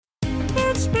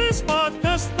Space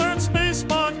Podcast, Third Space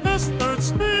Podcast, Third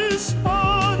Space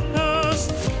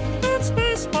Podcast, Third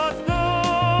Space Podcast.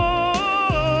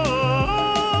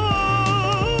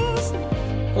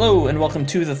 Hello, and welcome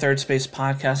to the Third Space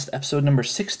Podcast, episode number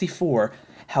 64,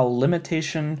 How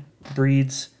Limitation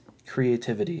Breeds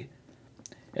Creativity.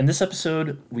 In this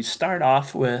episode, we start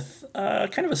off with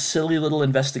kind of a silly little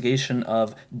investigation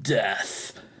of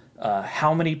death.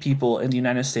 How many people in the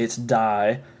United States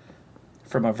die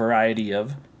from a variety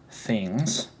of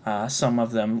things. Some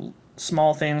of them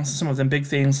small things, some of them big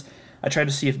things. I tried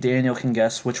to see if Daniel can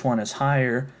guess which one is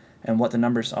higher and what the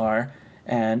numbers are.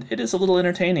 And it is a little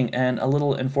entertaining and a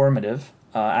little informative.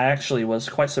 I actually was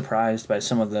quite surprised by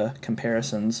some of the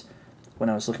comparisons when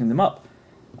I was looking them up.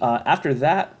 After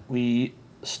that, we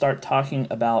start talking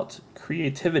about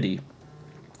creativity.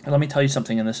 And let me tell you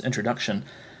something in this introduction.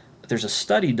 There's a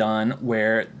study done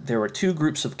where there were two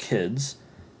groups of kids,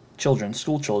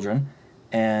 school children,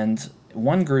 and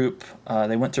one group,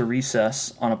 they went to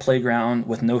recess on a playground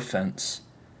with no fence,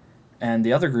 and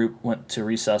the other group went to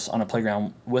recess on a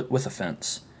playground with a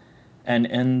fence. And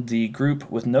in the group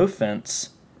with no fence,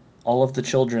 all of the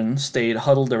children stayed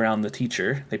huddled around the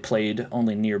teacher. They played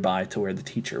only nearby to where the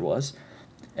teacher was.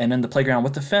 And in the playground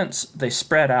with the fence, they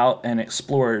spread out and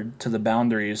explored to the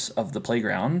boundaries of the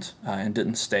playground and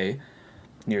didn't stay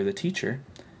near the teacher.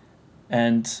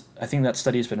 And I think that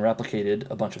study has been replicated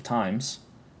a bunch of times.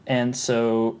 And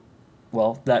so,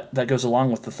 well, that goes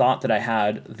along with the thought that I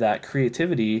had that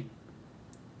creativity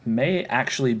may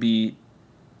actually be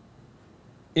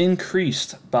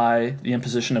increased by the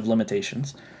imposition of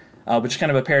limitations, which is kind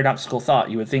of a paradoxical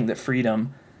thought. You would think that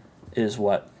freedom is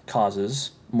what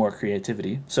causes more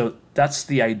creativity. So that's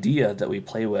the idea that we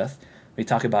play with. We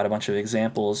talk about a bunch of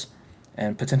examples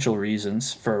and potential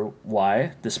reasons for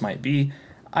why this might be.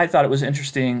 I thought it was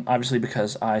interesting, obviously,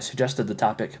 because I suggested the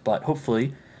topic, but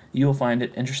hopefully you will find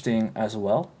it interesting as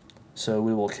well. So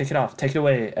we will kick it off. Take it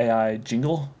away, AI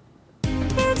jingle.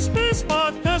 Third Space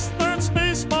Podcast, Third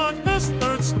Space Podcast,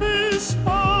 Third Space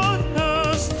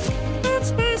Podcast, Third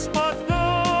Space Podcast.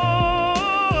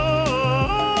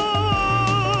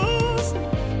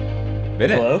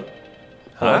 Bennett. Hello?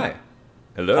 Hi.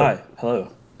 Hello. Hi.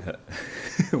 Hello.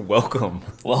 Welcome.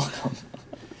 Welcome.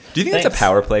 Do you think it's a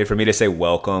power play for me to say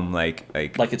welcome, like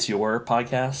it's your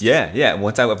podcast? Yeah.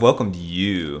 Once I've welcomed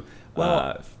you.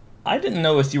 Well, I didn't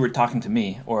know if you were talking to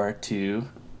me or to,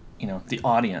 the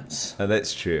audience. Oh,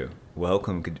 that's true.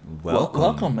 Welcome.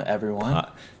 Welcome, everyone.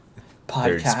 Podcast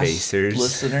Third Spacers.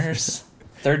 Listeners.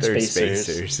 Third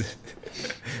Spacers.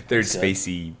 Third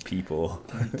Spacey people.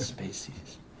 Third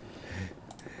Spacies.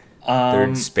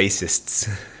 Third Spacists.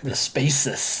 The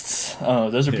Spacists.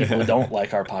 Oh, those are people who don't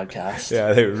like our podcast.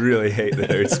 Yeah, they really hate the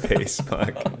Third Space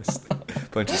podcast.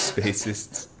 Bunch of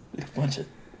Spacists. A bunch of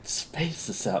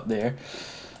Spacists out there.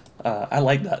 I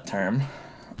like that term.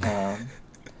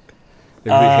 They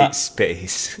really hate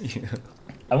space.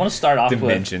 I want to start off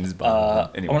Dimensions bomb.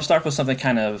 Anyway. I want to start with something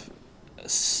kind of,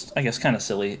 I guess, kind of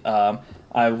silly. I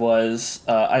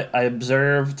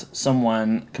observed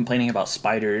someone complaining about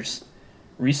spiders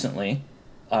recently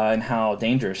and how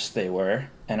dangerous they were,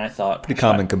 and I thought pretty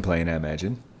common complaint, I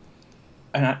imagine.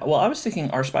 And I was thinking,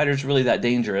 are spiders really that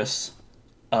dangerous?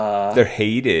 They're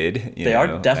hated. They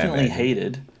are definitely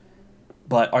hated,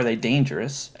 but are they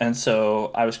dangerous? And so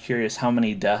I was curious how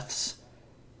many deaths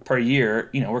per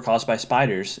year, were caused by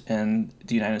spiders in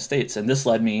the United States, and this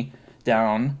led me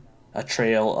down a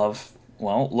trail of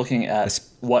looking at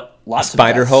what lots of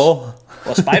spider hole.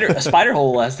 Well, a spider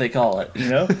hole, as they call it,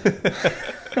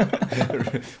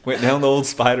 Went down the old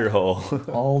spider hole.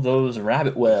 All those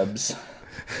rabbit webs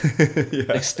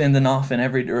extending off in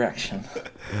every direction.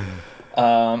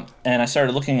 And I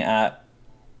started looking at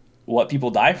what people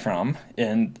die from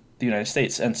in the United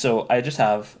States. And so I just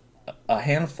have a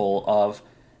handful of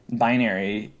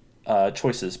binary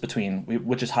choices between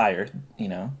which is higher,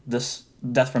 this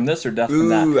death from this or death from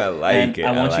that. Ooh, I like it.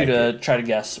 I want you to try to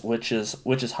guess which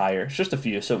is higher. It's just a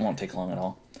few, so it won't take long at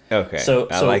all. Okay. So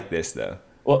I like this though.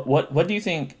 What do you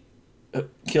think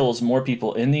kills more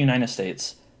people in the United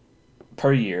States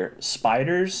per year,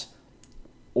 spiders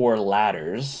or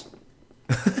ladders?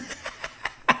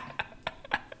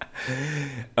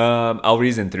 I'll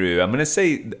reason through. I'm gonna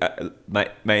say my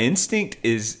instinct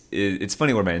is it's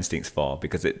funny where my instincts fall,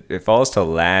 because it falls to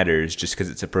ladders just because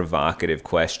it's a provocative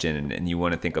question, and you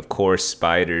want to think, of course,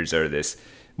 spiders are this.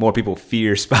 More people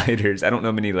fear spiders. I don't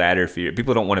know many ladder fear.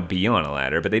 People don't want to be on a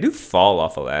ladder, but they do fall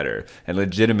off a ladder, and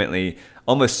legitimately,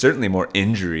 almost certainly more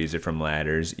injuries are from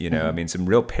ladders. I mean, some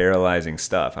real paralyzing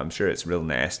stuff. I'm sure it's real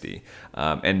nasty,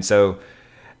 and so.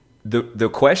 the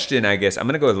question, I guess, I'm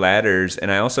going to go with ladders.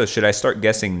 And should I start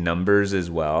guessing numbers as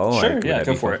well? Sure, Like, yeah,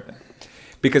 go for it.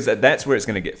 Because that's where it's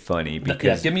going to get funny.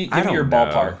 Because give me I your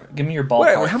don't ballpark. know. Give me your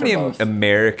ballpark. How many both.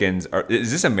 Americans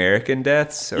is this American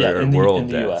deaths or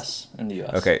world deaths? In the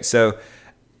U.S. Okay, so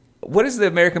what is the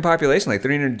American population? Like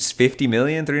 350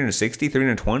 million, 360,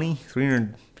 320,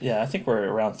 300? Yeah, I think we're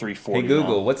around 340 Hey,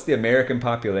 Google, now. what's the American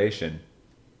population?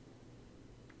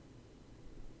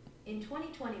 In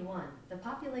 2021, the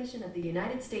population of the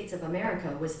United States of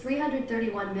America was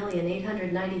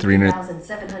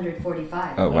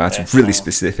 331,893,745. Oh, wow, that's really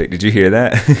specific. Did you hear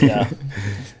that? Yeah.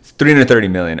 330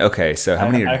 million. Okay, so how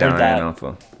many I are heard dying that. off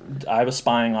of? I was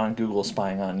spying on Google,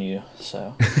 spying on you,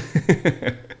 so.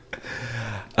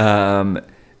 I'm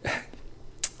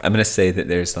going to say that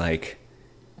there's like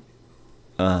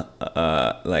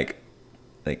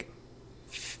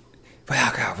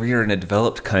wow, God, we're in a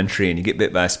developed country and you get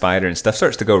bit by a spider and stuff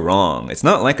starts to go wrong. It's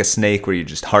not like a snake where your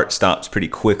just heart stops pretty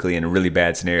quickly in really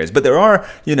bad scenarios. But there are,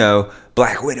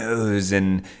 black widows,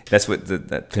 and that's what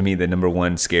to me the number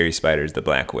one scary spider is, the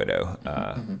black widow.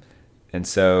 And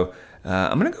so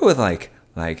I'm gonna go with like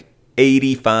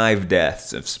 85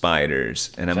 deaths of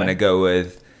spiders, and I'm gonna go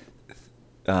with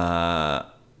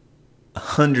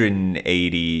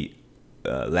 180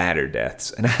 ladder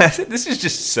deaths. And this is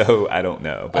just so I don't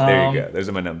know, but there you go. Those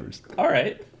are my numbers. All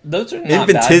right, those are not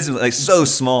Infinitesimal, bad. like so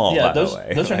small. Yeah, by those the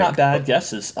way. are not bad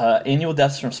guesses. Annual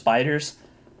deaths from spiders,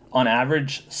 on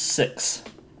average, 6.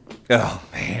 Oh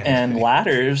man! And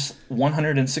ladders,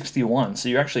 161. So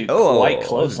you're actually quite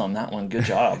close on that one. Good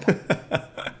job.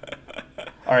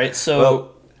 All right,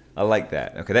 so I like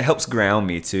that. Okay, that helps ground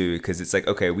me too, because it's like,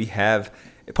 okay, we have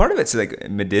part of it's like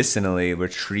medicinally we're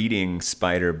treating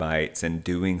spider bites and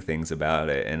doing things about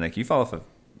it, and like you fall off a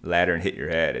ladder and hit your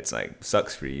head, it's like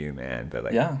sucks for you, man. But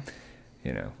like,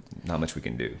 not much we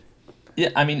can do.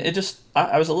 Yeah, I mean,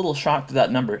 I was a little shocked at that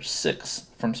number 6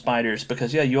 from spiders,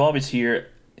 because you always hear,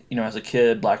 as a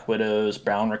kid, black widows,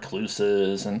 brown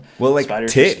recluses, and like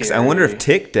spiders ticks. are I wonder scary. if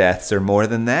tick deaths are more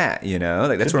than that.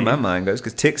 Like that's Could where be. my mind goes,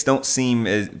 because ticks don't seem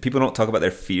as people don't talk about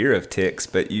their fear of ticks,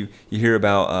 but you hear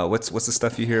about what's the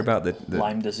stuff you hear about the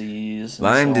Lyme disease, and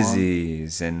Lyme so on.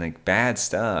 disease and like bad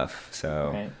stuff.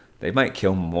 So. Right. They might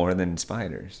kill more than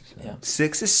spiders. So. Yeah.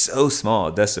 6 is so small.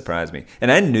 It does surprise me.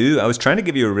 And I was trying to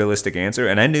give you a realistic answer,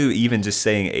 and I knew even just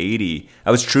saying 80, I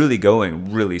was truly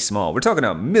going really small. We're talking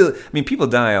about people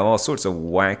die of all sorts of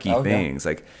wacky things.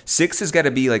 Like 6 has got to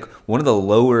be like one of the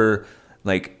lower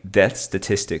like death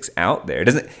statistics out there.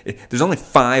 There's only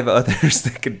 5 others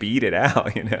that could beat it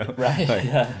out, Right.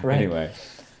 Right. Anyway.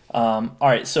 All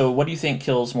right. So what do you think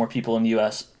kills more people in the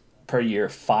U.S. per year,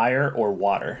 fire or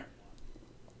water?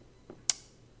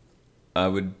 I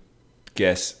would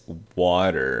guess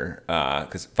water,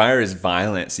 because fire is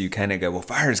violent. So you kind of go, well,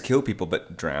 fires kill people,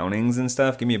 but drownings and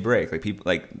stuff, give me a break. Like people,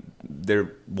 like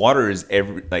their water is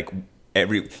you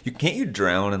can't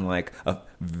drown in like a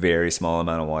very small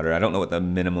amount of water. I don't know what the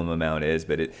minimum amount is,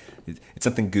 but it's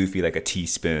something goofy like a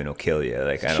teaspoon will kill you.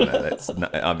 Like I don't know, that's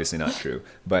obviously not true.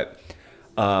 But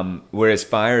whereas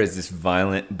fire is this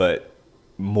violent but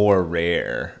more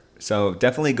rare. So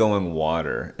definitely going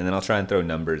water, and then I'll try and throw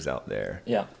numbers out there.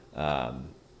 Yeah. I'm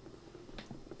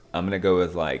gonna go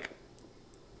with like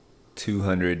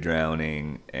 200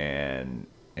 drowning and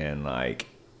like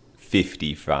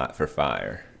 50 for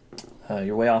fire.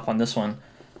 You're way off on this one.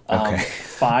 Okay.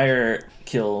 Fire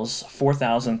kills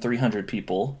 4,300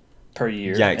 people per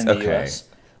year Yikes, in the okay. U.S.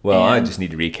 Well, I just need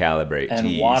to recalibrate. And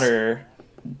Jeez. water,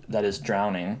 that is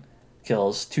drowning,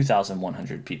 kills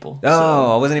 2,100 people.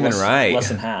 Oh, I wasn't even right. Less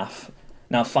than half.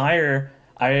 Now, fire,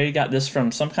 I got this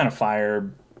from some kind of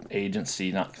fire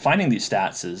agency. Not finding these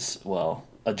stats is,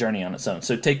 a journey on its own.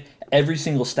 So take every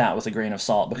single stat with a grain of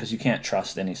salt, because you can't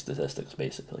trust any statistics,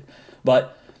 basically.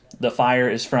 But the fire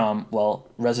is from,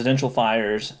 residential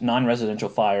fires, non-residential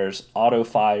fires, auto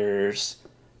fires,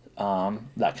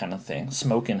 that kind of thing.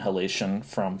 Smoke inhalation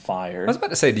from fire. I was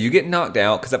about to say, do you get knocked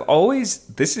out? Because I've always,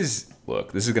 this is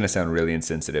going to sound really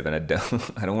insensitive, and I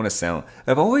don't want to sound,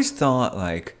 I've always thought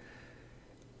like,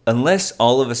 unless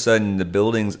all of a sudden the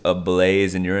building's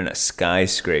ablaze and you're in a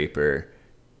skyscraper,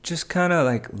 just kind of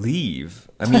like leave.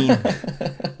 I mean,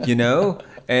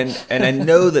 and I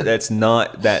know that that's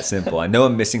not that simple. I know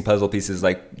I'm missing puzzle pieces.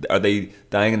 Like, are they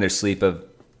dying in their sleep of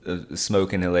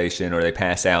smoke inhalation, or they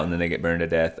pass out and then they get burned to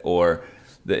death, or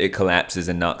it collapses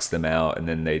and knocks them out and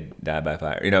then they die by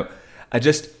fire?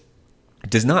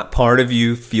 Does not part of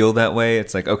you feel that way?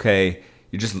 It's like, okay,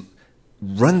 you just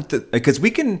run because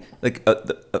we can, like,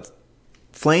 a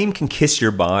flame can kiss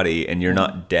your body and you're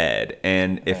not dead.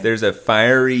 And if there's a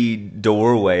fiery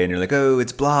doorway and you're like, oh,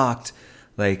 it's blocked,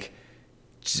 like,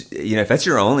 if that's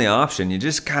your only option, you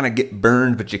just kind of get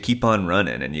burned, but you keep on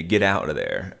running and you get out of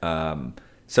there.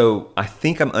 So I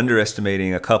think I'm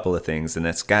underestimating a couple of things, and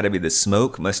that's got to be the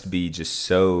smoke must be just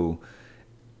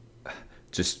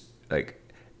like,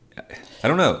 I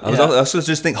don't know. I was also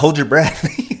just think, hold your breath.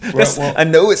 I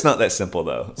know it's not that simple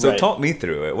though. So talk me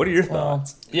through it. What are your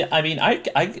thoughts? Yeah, I mean, I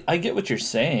get what you're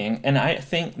saying, and I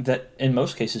think that in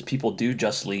most cases people do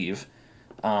just leave.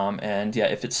 And yeah,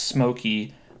 if it's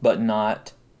smoky but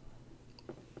not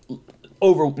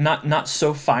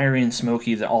so fiery and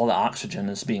smoky that all the oxygen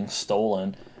is being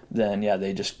stolen, then yeah,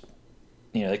 they just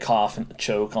they cough and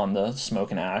choke on the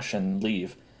smoke and ash and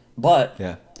leave. But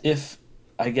if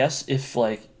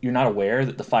like you're not aware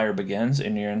that the fire begins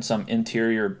and you're in some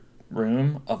interior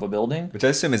room of a building, which I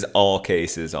assume is all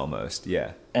cases almost,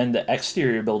 and the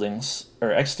exterior buildings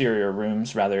or exterior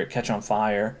rooms rather catch on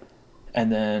fire,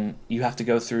 and then you have to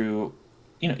go through,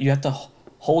 you have to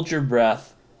hold your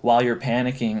breath while you're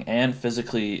panicking and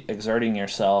physically exerting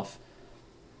yourself,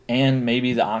 and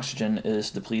maybe the oxygen is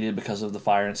depleted because of the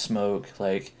fire and smoke,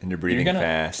 like, and you're breathing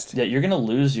fast. Yeah, you're gonna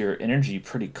lose your energy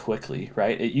pretty quickly,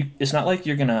 right? It's not like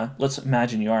you're gonna. Let's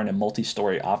imagine you are in a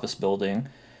multi-story office building.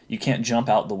 You can't jump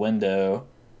out the window,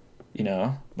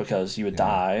 because you would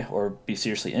die or be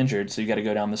seriously injured. So you got to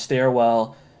go down the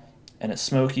stairwell, and it's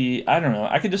smoky. I don't know.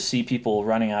 I could just see people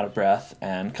running out of breath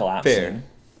and collapsing. Fair.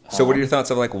 So what are your thoughts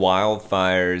of like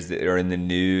wildfires that are in the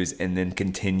news and then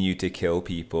continue to kill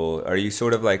people? Are you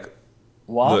sort of like,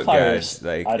 wildfires? Look, guys,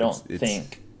 like, I don't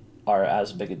think are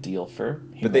as big a deal for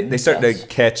humans. But they start to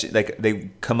catch, like,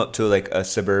 they come up to like a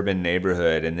suburban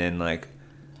neighborhood, and then like,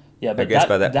 but I guess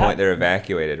by that point they're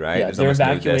evacuated, right? Yeah, There's they're almost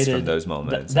evacuated. no deaths from those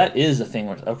moments. That is the thing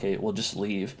where, okay, we'll just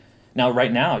leave. Now,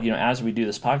 right now, as we do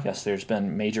this podcast, there's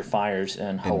been major fires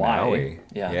in Hawaii.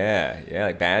 Yeah,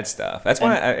 like bad stuff. That's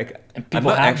why I'm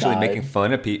not actually making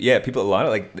fun of people. Yeah, people, a lot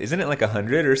of, like, isn't it like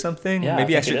 100 or something? Yeah,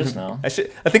 maybe I think it is now. I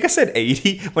think I said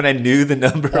 80 when I knew the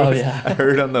number. I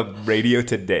heard on the radio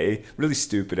today. Really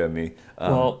stupid of me. I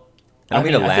don't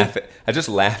mean to laugh at. I just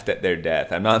laughed at their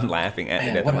death. I'm not laughing at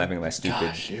their death. I'm laughing at my stupid.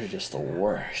 Gosh, you're just the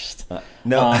worst.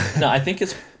 No, I think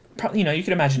it's probably, you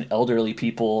can imagine elderly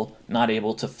people not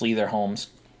able to flee their homes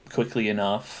quickly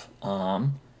enough.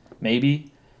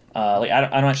 Maybe, like I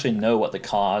don't actually know what the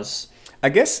cause. I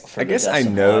guess I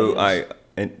know. I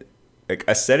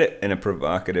said it in a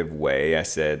provocative way. I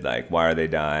said, like, why are they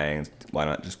dying? Why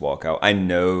not just walk out? I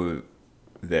know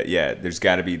that, there's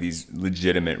got to be these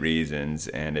legitimate reasons,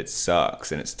 and it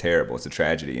sucks, and it's terrible. It's a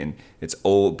tragedy, and it's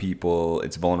old people,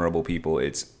 it's vulnerable people,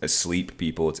 it's asleep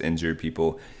people, it's injured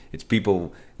people, it's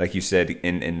people, like you said,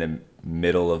 in the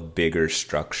middle of bigger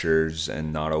structures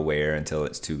and not aware until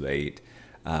it's too late.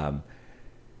 I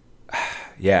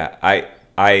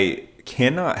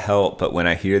cannot help but when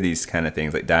I hear these kind of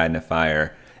things, like died in a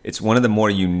fire, it's one of the more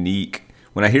unique.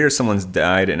 When I hear someone's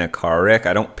died in a car wreck,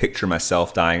 I don't picture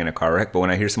myself dying in a car wreck, but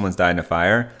when I hear someone's died in a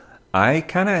fire, I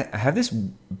kind of have this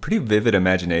pretty vivid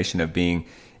imagination of being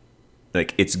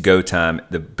like, it's go time,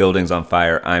 the building's on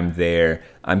fire, I'm there,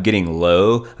 I'm getting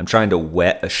low, I'm trying to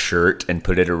wet a shirt and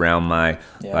put it around my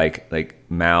like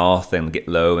mouth and get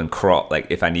low and crawl, like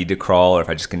if I need to crawl or if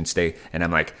I just can stay, and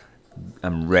I'm like,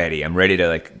 I'm ready to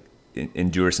like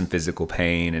endure some physical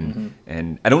pain,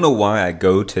 and I don't know why I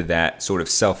go to that sort of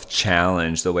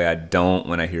self-challenge the way I don't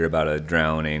when I hear about a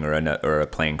drowning or a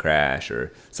plane crash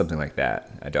or something like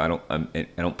that. I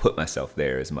don't put myself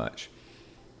there as much.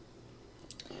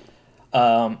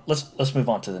 Let's move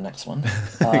on to the next one.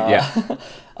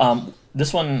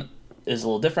 This one is a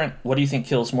little different. What do you think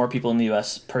kills more people in the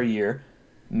U.S. per year?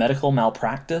 Medical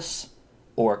malpractice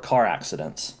or car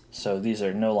accidents? So these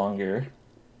are no longer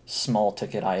small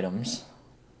ticket items.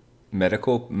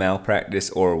 Medical malpractice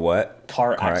or what?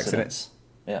 Car accidents.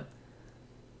 Yeah.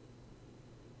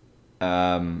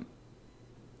 I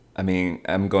mean,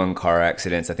 I'm going car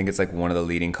accidents. I think it's like one of the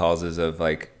leading causes of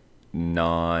like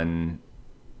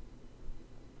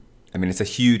it's a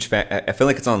huge I feel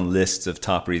like it's on lists of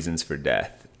top reasons for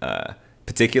death,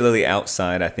 particularly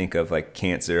outside, I think, of like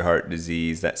cancer, heart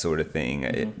disease, that sort of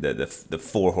thing. The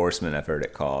four horsemen, I've heard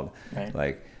it called. Right.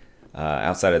 Like,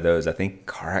 outside of those, I think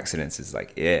car accidents is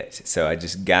like it. So I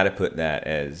just got to put that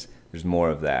as there's more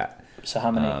of that. So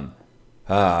how many?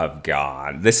 Oh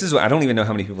God, I don't even know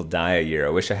how many people die a year. I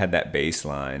wish I had that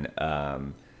baseline.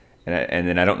 And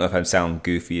then I don't know if I sound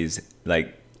goofy.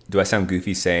 Do I sound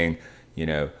goofy saying,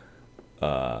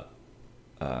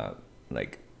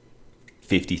 like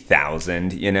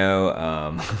 50,000?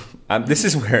 This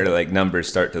is where like numbers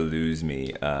start to lose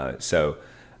me. So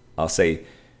I'll say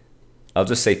I'll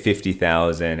just say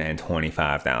 50,000 and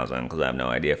 25,000 because I have no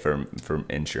idea for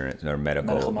insurance or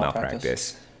medical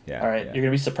malpractice. Yeah. All right, you're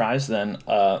gonna be surprised then.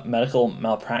 Medical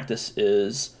malpractice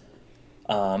is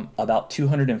about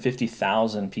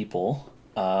 250,000 people.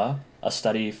 A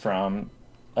study from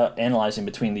analyzing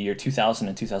between the year 2000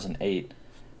 and 2008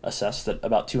 assessed that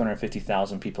about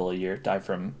 250,000 people a year die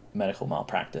from medical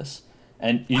malpractice.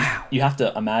 And you have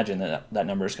to imagine that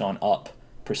number has gone up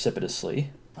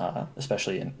precipitously,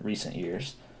 especially in recent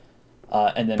years.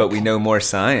 But we know more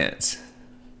science.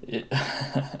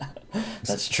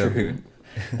 That's true.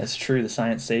 That's true. The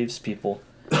science saves people.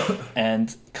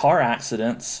 And car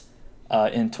accidents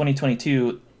in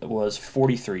 2022 was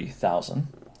 43,000.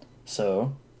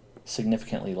 So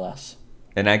significantly less.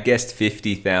 And I guessed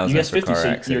 50,000 for car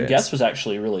accidents. Your guess was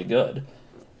actually really good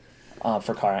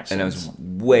for car accidents. And I was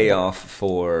way off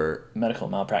for medical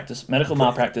malpractice. Medical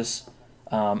malpractice,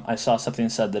 I saw something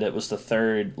that said that it was the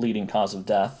third leading cause of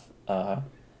death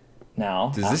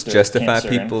now. Does this justify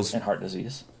people's and heart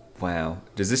disease? Wow.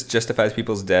 Does this justify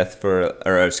people's death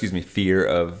fear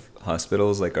of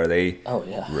hospitals? Like, are they? Oh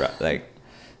yeah.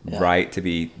 Right to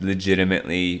be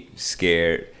legitimately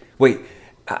scared? Wait.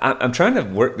 I'm trying to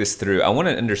work this through. I want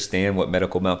to understand what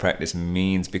medical malpractice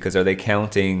means because are they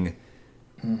counting?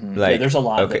 There's a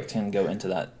lot that can go into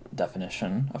that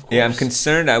definition, of course. Yeah, I'm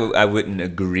concerned I wouldn't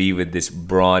agree with this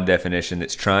broad definition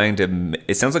that's trying to...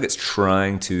 It sounds like it's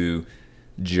trying to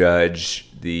judge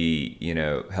the,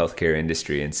 healthcare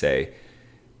industry and say,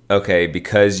 okay,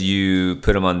 because you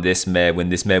put them on this med when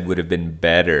this med would have been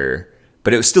better,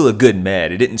 but it was still a good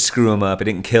med. It didn't screw them up. It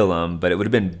didn't kill them, but it would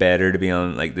have been better to be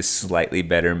on like this slightly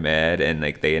better med, and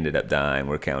like they ended up dying.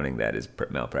 We're counting that as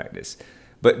malpractice.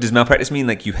 But does malpractice mean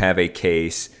like you have a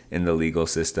case in the legal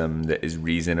system that is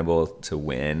reasonable to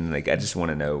win? Like I just want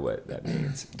to know what that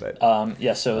means. But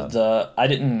I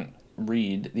didn't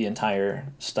read the entire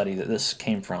study that this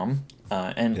came from,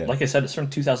 like I said, it's from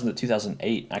 2000 to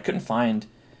 2008. I couldn't find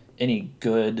any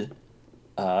good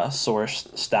source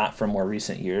stat from more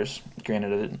recent years.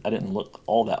 Granted, I didn't look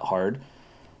all that hard.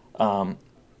 A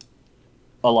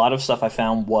lot of stuff I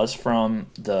found was from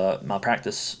the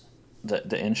malpractice,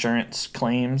 the insurance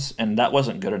claims, and that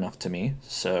wasn't good enough to me.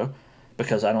 So,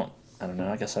 because I don't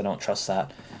know. I guess I don't trust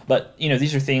that. But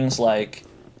these are things like,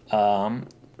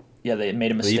 they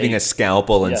made a mistake. Leaving a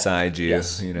scalpel inside you.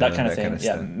 Yes, that kind of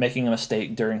thing. Making a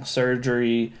mistake during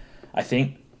surgery. I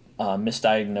think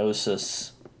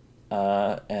misdiagnosis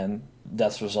and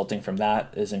deaths resulting from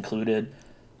that is included.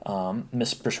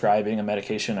 Misprescribing a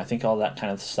medication, I think all that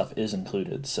kind of stuff is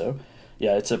included. So,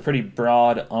 it's a pretty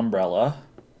broad umbrella,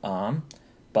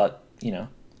 but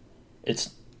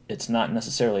it's not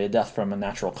necessarily a death from a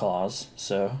natural cause.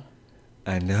 So,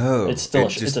 I know it's still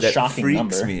it's a shocking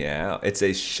number. Freaks me out. It's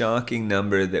a shocking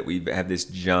number that we have this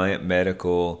giant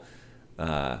medical,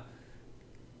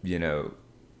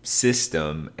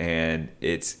 system, and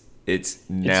it's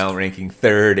now ranking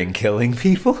third in killing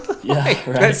people. Right.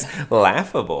 That's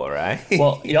laughable, right?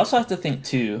 Well, you also have to think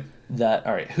too that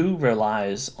who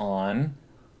relies on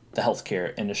the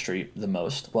healthcare industry the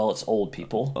most? Well, it's old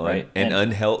people, right? And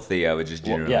unhealthy, I would just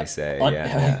generally say.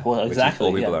 Well, exactly.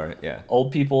 Old people are,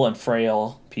 Old people and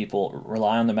frail people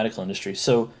rely on the medical industry.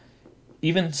 So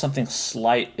even if something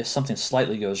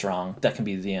slightly goes wrong, that can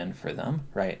be the end for them,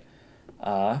 right?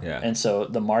 And so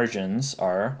the margins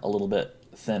are a little bit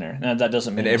thinner. Now that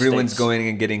doesn't mean everyone's going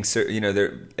and getting,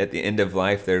 they're at the end of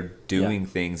life, they're doing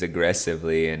things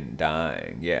aggressively and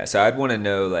dying. Yeah. So I'd want to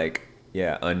know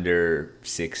under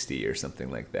 60 or something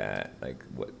like that. Like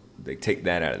what, take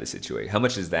that out of the situation. How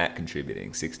much is that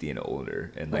contributing? 60 and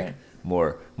older, and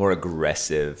more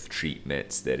aggressive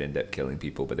treatments that end up killing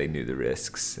people, but they knew the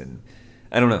risks. And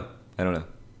I don't know. I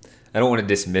don't want to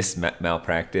dismiss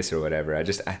malpractice or whatever.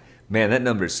 Man, that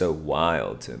number is so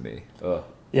wild to me. Ugh.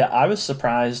 Yeah, I was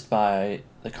surprised by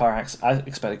the car accident. I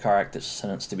expected car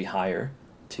accidents to be higher,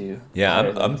 too. Yeah,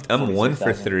 I'm 1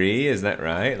 for 3. Is that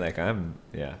right?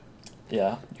 Yeah,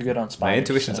 you're good on spiders. My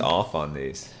intuition's off on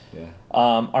these. Yeah.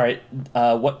 All right.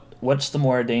 What's the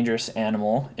more dangerous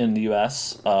animal in the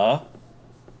U.S.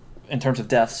 In terms of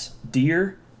deaths,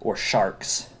 deer or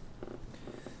sharks?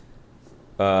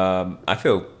 I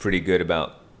feel pretty good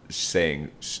about saying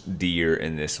deer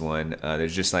in this one.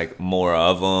 There's just more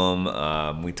of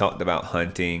them. We talked about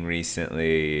hunting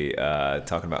recently,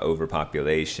 talking about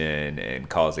overpopulation and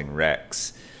causing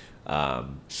wrecks.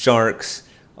 Sharks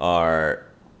are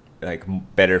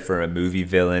better for a movie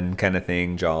villain kind of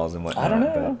thing, Jaws and whatnot. I don't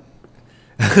know.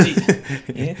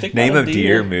 Name a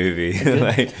deer movie.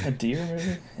 A deer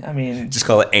movie? I mean, just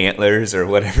call it Antlers or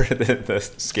whatever the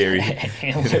scary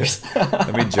Antlers.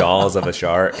 Jaws of a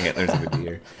shark, antlers of a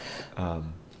deer.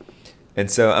 And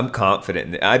so I'm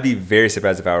confident. I'd be very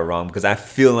surprised if I were wrong because I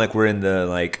feel like we're in the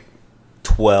like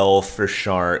 12 for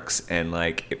sharks, and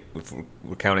like if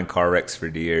we're counting car wrecks for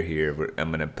deer here,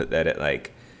 I'm gonna put that at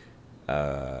like,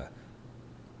 I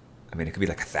mean it could be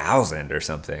like 1,000 or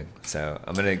something. So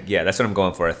that's what I'm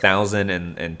going for,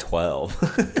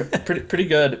 1,012. Pretty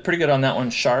good on that one.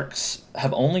 Sharks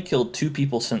have only killed 2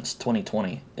 people since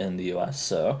 2020 in the U.S.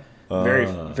 So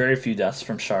very few deaths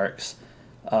from sharks.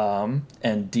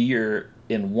 And deer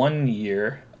in 1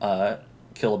 year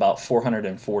kill about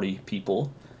 440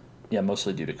 people. Yeah,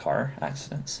 mostly due to car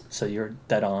accidents. So you're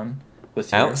dead on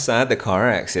with your... Outside the car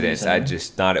accidents, I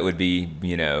just thought it would be,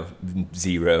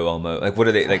 zero almost. Like, what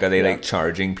are they, like, are they, like,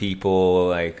 charging people?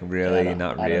 Like, really?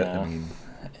 Not really? I mean...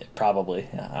 Probably.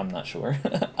 Yeah, I'm not sure.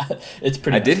 It's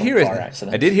pretty car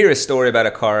accident. I did hear a story about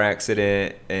a car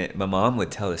accident. And my mom would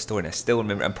tell the story, and I still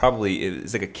remember.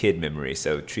 It's like a kid memory,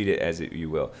 so treat it as you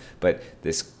will. But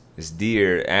this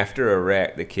deer, after a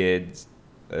wreck, the kids,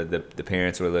 the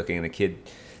parents were looking, and the kid...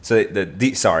 So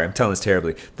sorry, I'm telling this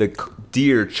terribly. The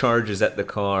deer charges at the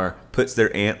car, puts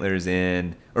their antlers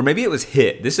in, or maybe it was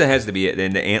hit. This has to be it.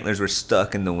 Then the antlers were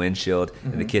stuck in the windshield,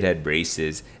 and the kid had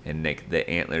braces, and the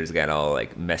antlers got all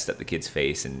like messed up the kid's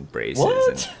face and braces.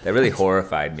 What? And that really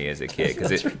horrified me as a kid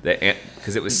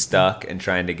because it was stuck and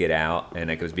trying to get out, and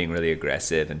like it was being really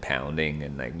aggressive and pounding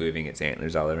and like moving its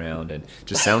antlers all around, and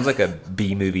just sounds like a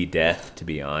B-movie death, to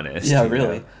be honest. Yeah,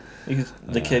 really.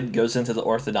 The kid goes into the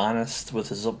orthodontist with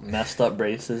his messed up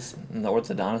braces, and the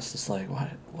orthodontist is like,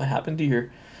 what happened to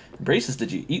your braces?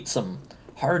 Did you eat some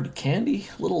hard candy,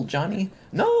 little Johnny?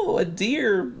 No, a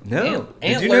deer. No.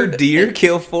 Did you know deer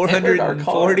kill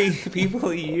 440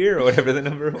 people a year, or whatever the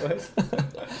number was?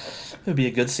 It would be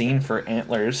a good scene for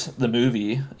Antlers, the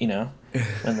movie,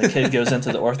 when the kid goes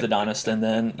into the orthodontist, and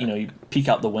then, you peek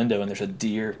out the window and there's a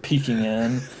deer peeking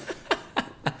in.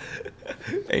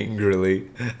 Angrily.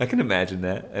 I can imagine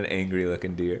that. An angry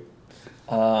looking deer.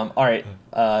 All right.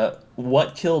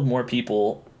 What killed more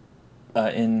people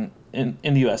in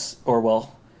the U.S.? Or,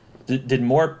 well, did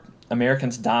more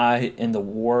Americans die in the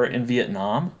war in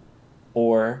Vietnam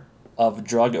or of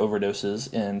drug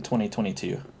overdoses in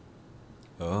 2022?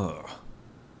 Oh.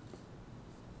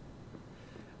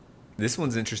 This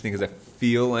one's interesting because I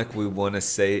feel like we want to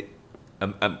say...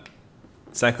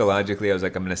 Psychologically, I was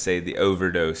like, I'm going to say the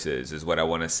overdoses is what I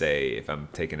want to say if I'm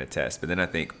taking a test. But then I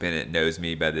think Bennett knows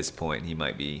me by this point. He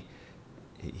might be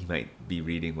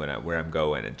reading where I'm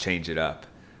going and change it up.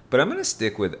 But I'm going to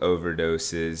stick with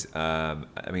overdoses.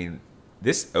 I mean,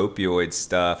 this opioid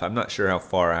stuff, I'm not sure how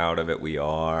far out of it we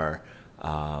are.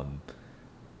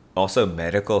 Also,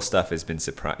 medical stuff has been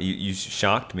surprised. You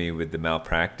shocked me with the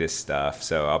malpractice stuff,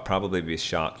 so I'll probably be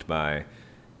shocked by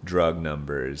drug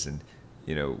numbers. And,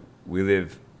 we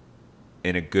live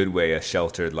in a good way a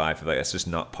sheltered life. Like that's just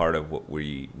not part of what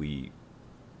we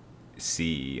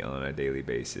see on a daily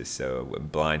basis. So I'm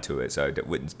blind to it. So I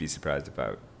wouldn't be surprised if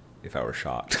I were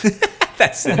shocked.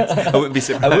 That's it. I wouldn't be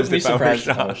surprised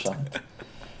if I were shocked.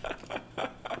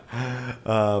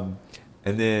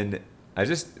 And then I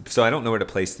don't know where to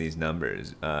place these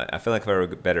numbers. I feel like if I were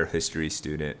a better history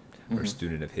student or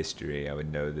student of history, I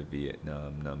would know the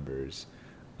Vietnam numbers.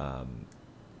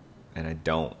 And I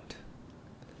don't.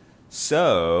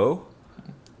 So,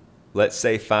 let's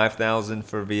say 5,000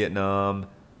 for Vietnam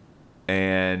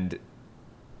and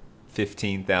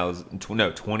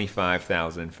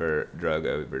 25,000 for drug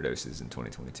overdoses in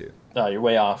 2022. Oh, you're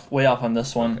way off on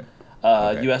this one.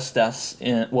 Okay. U.S. deaths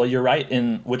you're right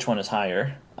in which one is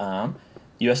higher.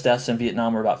 U.S. deaths in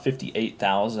Vietnam were about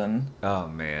 58,000. Oh,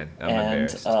 man. I'm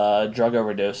embarrassed. Drug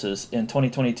overdoses in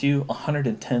 2022,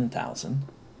 110,000.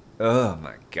 Oh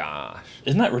my gosh!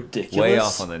 Isn't that ridiculous? Way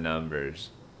off on the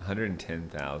numbers.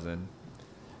 110,000.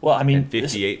 Well, I mean, and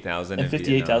 58,000. And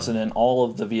 58,000 in all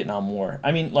of the Vietnam War.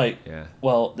 I mean,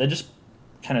 well, that just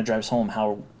kind of drives home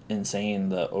how insane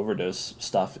the overdose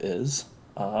stuff is.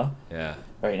 Yeah.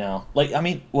 Right now,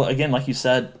 again, like you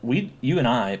said, you and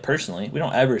I personally, we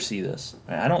don't ever see this.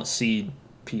 I don't see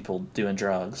people doing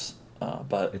drugs.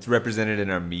 But it's represented in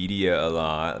our media a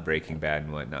lot, Breaking Bad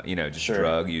and whatnot. Sure.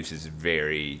 Drug use is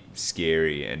very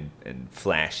scary and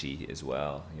flashy as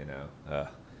well.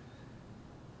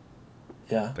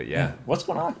 Yeah. But yeah. What's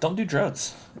going on? Don't do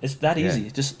drugs. It's that easy.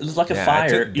 It's like a I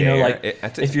fire. took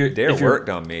Dare. Dare worked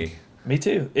on me. Me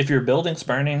too. If your building's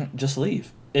burning, just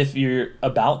leave. If you're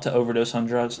about to overdose on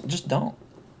drugs, just don't.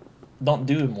 Don't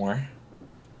do more.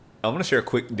 I want to share a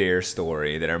quick Dare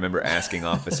story that I remember asking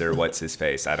Officer What's His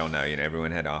Face. I don't know.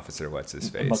 Everyone had Officer What's His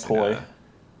Face. McCoy.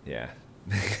 And,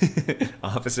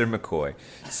 Officer McCoy.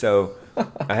 So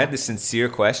I had this sincere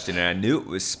question, and I knew it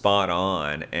was spot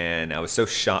on, and I was so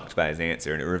shocked by his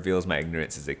answer, and it reveals my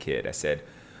ignorance as a kid. I said,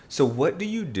 so what do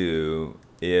you do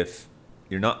if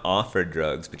you're not offered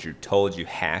drugs, but you're told you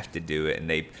have to do it, and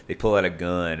they pull out a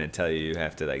gun and tell you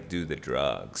have to like do the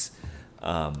drugs?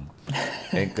 And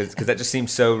because that just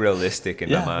seems so realistic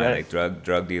in my mind. Right. Like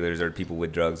drug dealers or people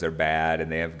with drugs are bad,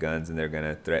 and they have guns, and they're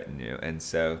gonna threaten you. And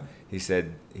so he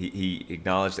said he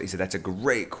acknowledged that. He said that's a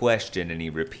great question, and he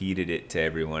repeated it to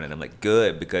everyone. And I'm like,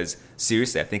 good, because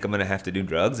seriously, I think I'm gonna have to do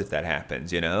drugs if that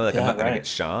happens. I'm not gonna get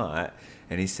shot.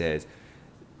 And he says,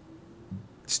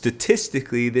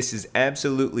 statistically, this is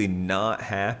absolutely not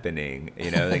happening.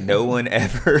 Like no one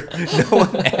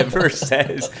ever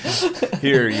says,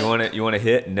 here, you want to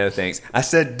hit? No thanks. I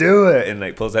said, do it, and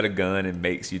like pulls out a gun and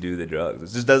makes you do the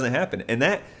drugs. It just doesn't happen. And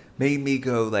that made me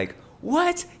go like,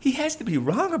 what? He has to be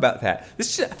wrong about that.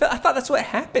 I thought that's what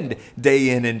happened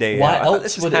day in and day Why out. Why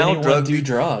else would anyone do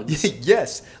drugs?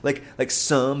 Yes, like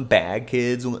some bad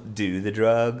kids won't do the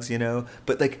drugs,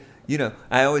 but like.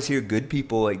 I always hear good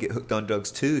people like get hooked on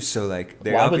drugs too. So like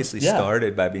they're obviously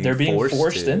started by being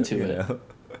forced into it.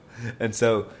 And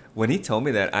so when he told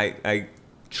me that, I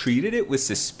treated it with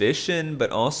suspicion,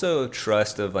 but also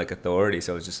trust of like authority.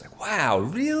 So I was just like, wow,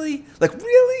 really? Like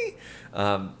really?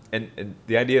 And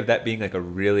the idea of that being like a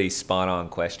really spot on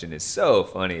question is so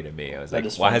funny to me. I was like,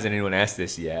 why hasn't anyone asked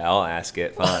this yet? I'll ask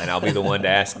it. Fine, I'll be the one to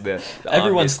ask the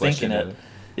Everyone's obvious thinking question. it.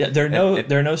 Yeah, there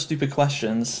are no stupid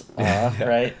questions,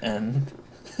 right? And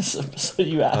so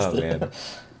you asked it. Man.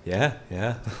 Yeah.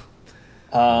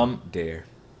 Dare.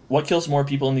 What kills more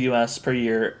people in the U.S. per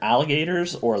year,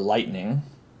 alligators or lightning?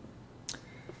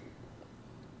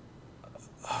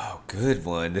 Oh, good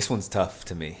one. This one's tough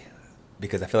to me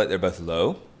because I feel like they're both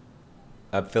low.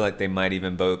 I feel like they might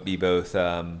even be both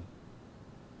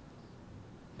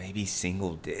maybe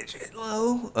single digit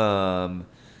low.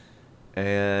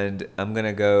 And I'm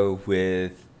gonna go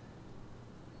with.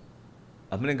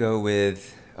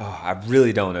 I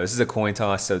really don't know. This is a coin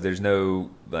toss, so there's no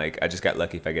like. I just got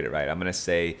lucky if I get it right. I'm gonna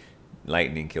say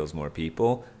lightning kills more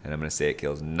people, and I'm gonna say it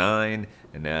kills 9,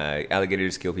 and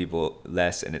alligators kill people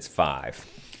less, and it's 5.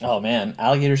 Oh man,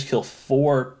 alligators kill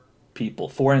 4 people.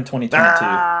 4 in 2022.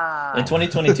 In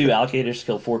 2022, alligators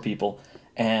kill 4 people,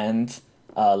 and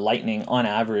lightning on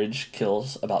average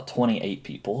kills about 28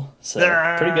 people. So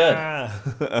pretty good.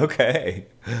 Okay.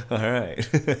 All right.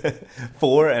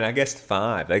 4 and I guess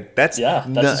 5. Like that's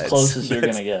as close as you're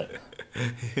gonna get.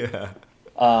 Yeah.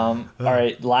 All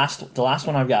right. The last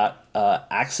one I've got,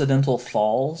 accidental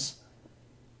falls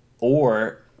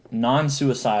or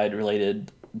non-suicide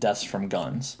related deaths from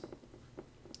guns.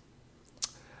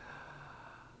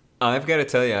 I've got to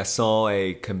tell you, I saw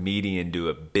a comedian do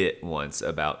a bit once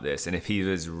about this, and if he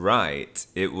was right,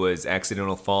 it was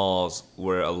accidental falls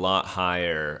were a lot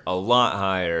higher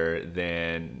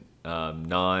than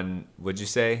what'd you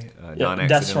say? Non-accidental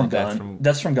deaths from guns.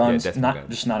 Deaths from guns,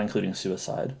 just not including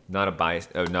suicide. Not a bias.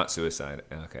 Oh, not suicide.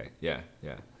 Okay, yeah.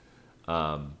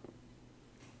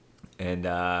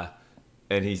 And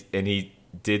he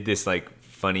did this like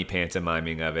funny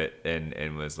pantomiming of it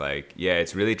and was like, yeah,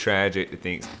 it's really tragic to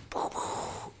think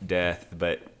death,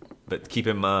 but keep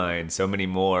in mind so many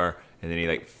more. And then he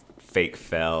like fake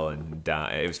fell and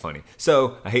died. It was funny.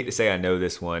 So I hate to say I know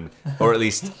this one, or at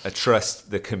least I trust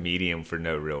the comedian for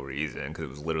no real reason because it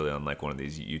was literally on like one of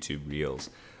these YouTube reels.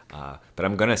 But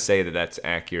I'm gonna say that that's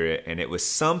accurate, and it was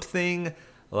something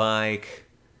like,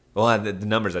 well, the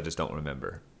numbers I just don't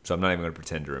remember, so I'm not even gonna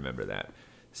pretend to remember that.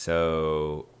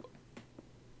 So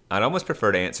I'd almost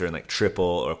prefer to answer in like triple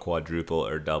or quadruple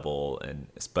or double,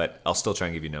 but I'll still try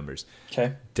and give you numbers.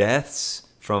 Okay. Deaths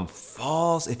from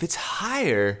falls, if it's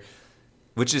higher,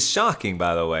 which is shocking,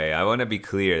 by the way. I want to be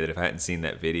clear that if I hadn't seen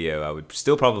that video, I would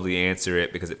still probably answer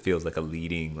it because it feels like a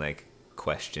leading like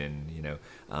question,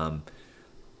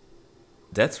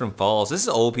 Deaths from falls. This is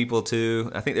old people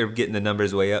too. I think they're getting the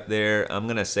numbers way up there. I'm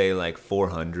gonna say like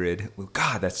 400.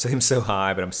 God, that seems so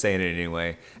high, but I'm saying it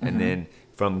anyway. Mm-hmm. And then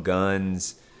from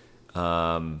guns,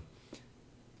 like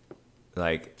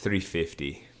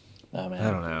 350. Oh man,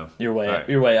 I don't know. You're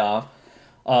way off.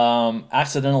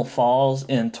 Accidental falls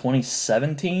in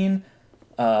 2017,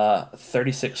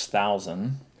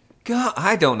 36,000. God,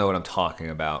 I don't know what I'm talking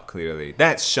about. Clearly,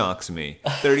 that shocks me.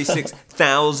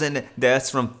 36,000 deaths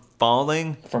from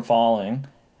falling. From falling.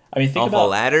 I mean, think off about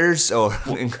ladders or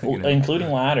including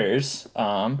ladders.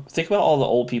 Think about all the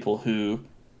old people who,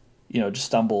 just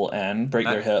stumble and break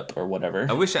their hip or whatever.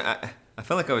 I wish I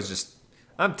felt like I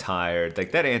I'm tired.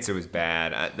 Like, that answer was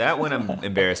bad. That one I'm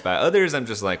embarrassed by. Others, I'm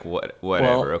just like, whatever.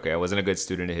 Well, okay, I wasn't a good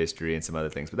student of history and some other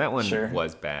things, but that one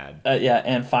was bad. Yeah,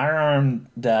 and firearm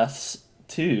deaths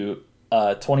too.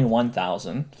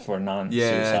 21,000 for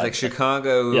non-suicide. Yeah, like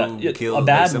Chicago killed a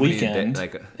bad like weekend. A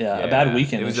bad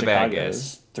weekend. It was in a bad Chicago guess.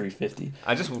 is 350.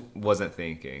 I just wasn't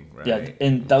thinking. Right? Yeah,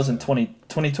 and that was in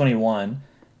 2021.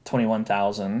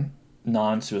 21,000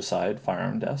 non-suicide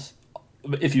firearm deaths.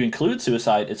 If you include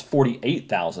suicide, it's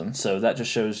 48,000. So that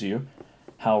just shows you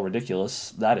how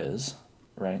ridiculous that is,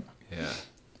 right? Yeah.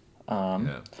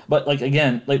 But like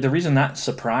again, like the reason that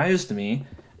surprised me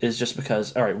is just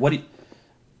because, all right, when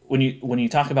you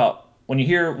talk about, when you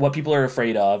hear what people are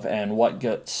afraid of and what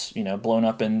gets blown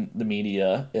up in the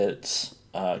media, it's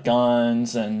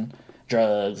guns and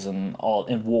drugs and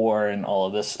war and all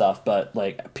of this stuff. But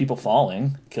like people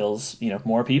falling kills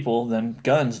more people than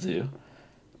guns do.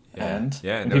 And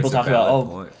people talk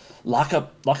about lock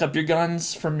up your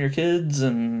guns from your kids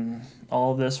and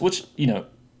all of this, which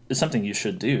is something you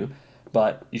should do.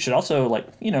 But you should also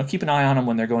keep an eye on them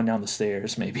when they're going down the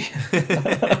stairs, maybe.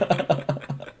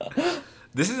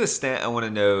 This is a stat I want to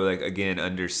know, like, again,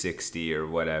 under 60 or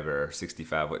whatever,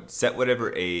 65, set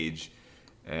whatever age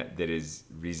that is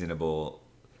reasonable,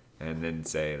 and then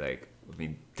say, like, I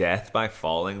mean, death by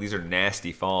falling, these are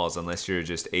nasty falls unless you're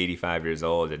just 85 years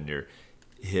old and your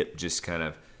hip just kind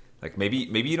of, like, maybe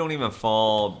you don't even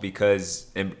fall because,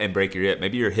 and break your hip.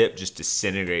 Maybe your hip just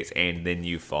disintegrates and then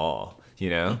you fall,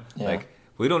 Yeah. Like,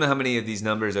 we don't know how many of these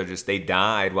numbers are just, they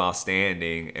died while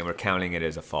standing and we're counting it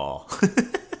as a fall.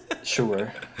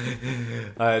 Sure.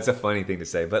 It's a funny thing to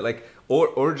say, but like,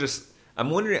 or just, I'm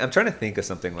trying to think of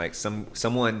something like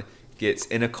someone gets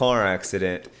in a car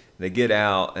accident, they get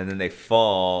out and then they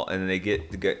fall and then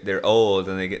they're old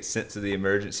and they get sent to the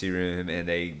emergency room and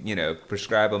they,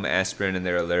 prescribe them aspirin and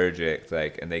they're allergic,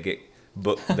 like, and they get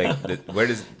booked. Like,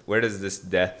 where does this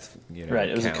death, right?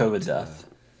 It was count? a COVID death.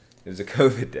 It was a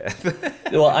COVID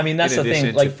death. Well, I mean, that's the thing.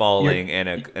 In addition to falling and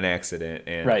an accident.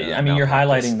 And, right. I mean, you're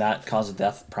highlighting that cause of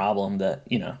death problem that,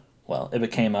 it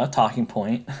became a talking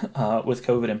point with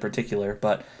COVID in particular.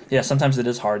 But, yeah, sometimes it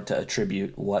is hard to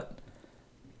attribute what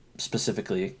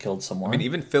specifically killed someone. I mean,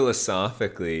 even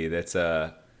philosophically, that's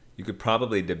you could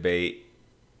probably debate,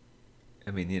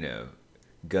 I mean,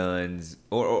 guns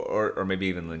or maybe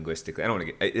even linguistically. I don't want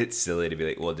to get, it's silly to be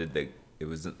like, well, it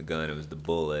wasn't the gun, it was the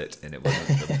bullet, and it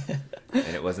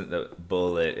wasn't the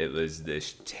bullet, it was the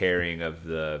tearing of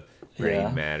the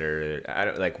brain matter. I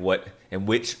don't like what and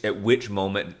at which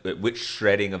moment, at which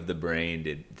shredding of the brain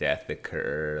did death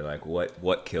occur? Like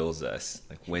what kills us?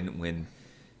 Like when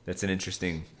that's an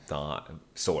interesting thought,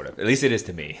 sort of. At least it is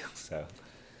to me. So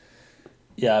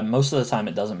yeah, most of the time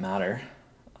it doesn't matter.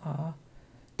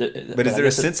 But is there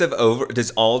a sense of does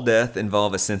all death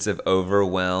involve a sense of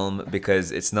overwhelm?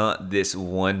 Because it's not this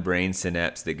one brain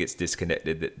synapse that gets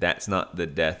disconnected. That's not the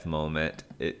death moment.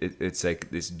 It's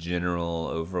like this general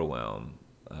overwhelm,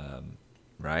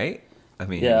 right? I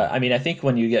mean, yeah. I mean, I think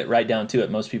when you get right down to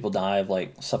it, most people die of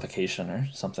like suffocation or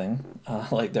something.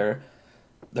 Like their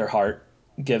heart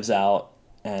gives out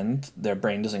and their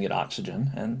brain doesn't get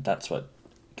oxygen, and that's what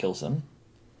kills them.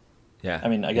 Yeah. I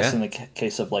mean, I guess in the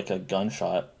case of like a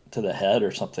gunshot to the head or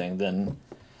something, then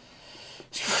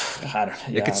I don't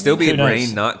know. It could still be a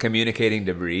brain not communicating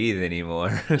to breathe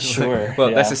anymore. Sure.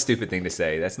 Well, that's a stupid thing to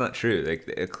say. That's not true.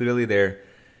 Like clearly they're,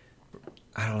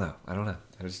 I don't know.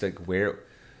 I just like where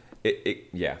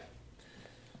yeah.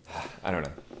 I don't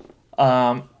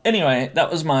know. Anyway, that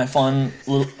was my fun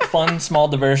small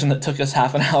diversion that took us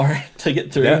half an hour to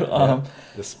get through.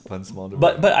 This fun small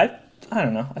diversion. But I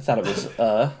don't know. I thought it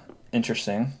was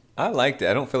interesting. I liked it.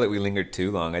 I don't feel like we lingered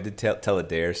too long. I did tell a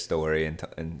dare story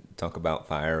and talk about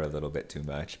fire a little bit too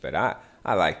much, but I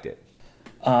liked it.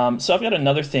 So I've got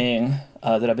another thing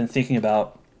that I've been thinking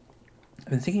about. I've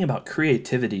been thinking about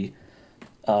creativity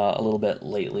a little bit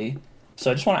lately.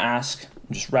 So I just want to ask,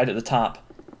 just right at the top,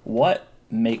 what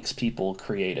makes people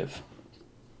creative?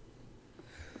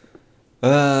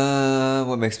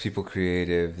 What makes people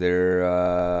creative? Their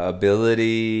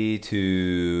ability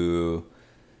to...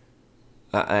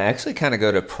 I actually kind of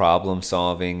go to problem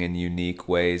solving in unique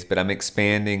ways, but I'm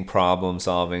expanding problem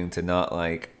solving to not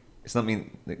like... It's not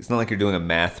like you're doing a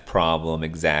math problem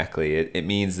exactly. It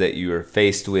means that you are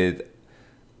faced with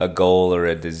a goal or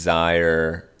a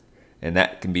desire, and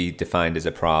that can be defined as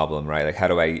a problem, right? Like, how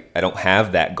do I don't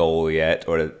have that goal yet,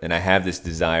 and I have this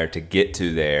desire to get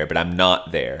to there, but I'm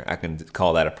not there. I can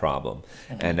call that a problem.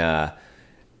 Mm-hmm.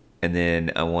 And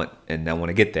then I want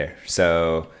to get there.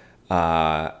 So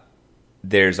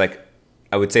there's like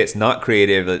I would say it's not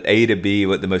creative. A to B,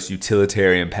 what the most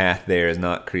utilitarian path there is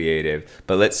not creative.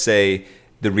 But let's say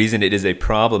the reason it is a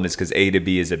problem is because A to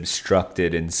B is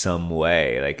obstructed in some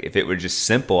way. Like if it were just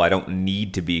simple, I don't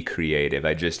need to be creative.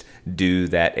 I just do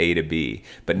that A to B.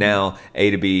 But now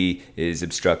A to B is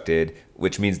obstructed,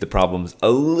 which means the problem's a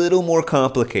little more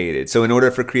complicated. So in order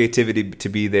for creativity to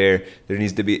be there, it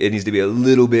needs to be a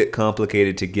little bit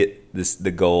complicated to get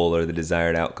the goal or the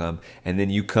desired outcome. And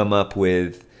then you come up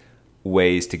with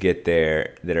ways to get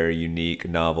there that are unique,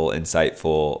 novel,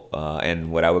 insightful,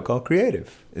 and what I would call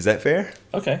creative. Is that fair?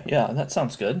 Okay, yeah, that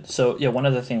sounds good. So, yeah, one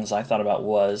of the things I thought about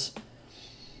was,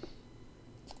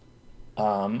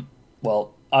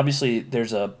 well, obviously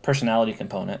there's a personality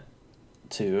component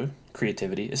to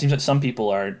creativity. It seems like some people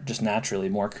are just naturally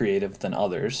more creative than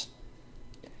others.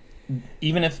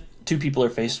 Even if two people are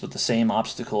faced with the same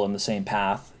obstacle and the same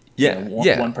path,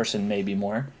 one person may be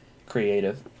more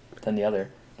creative than the other.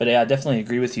 But yeah, I definitely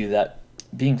agree with you that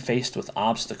being faced with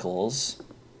obstacles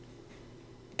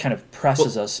kind of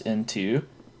presses us into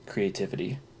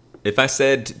creativity. If I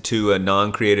said to a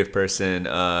non-creative person,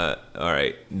 all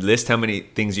right, list how many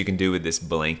things you can do with this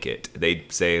blanket,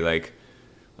 they'd say like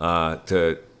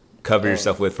to cover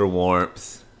yourself with for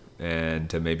warmth and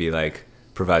to maybe like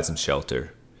provide some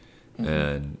shelter.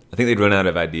 And I think they'd run out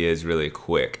of ideas really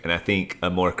quick. And I think a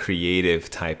more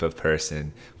creative type of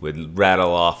person would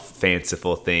rattle off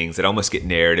fanciful things that almost get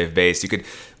narrative based. You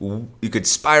could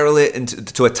spiral it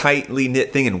into a tightly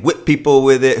knit thing and whip people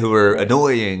with it who are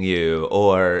annoying you,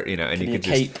 or and you could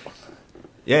just cape.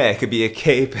 Yeah, it could be a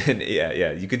cape, and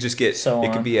you could just get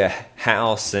it could be a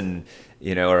house and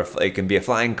or it can be a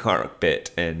flying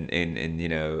carpet and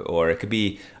or it could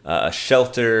be a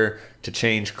shelter to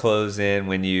change clothes in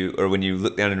when you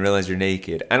look down and realize you're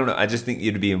naked. I don't know. I just think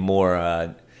you'd be more.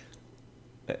 I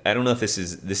don't know if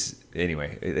this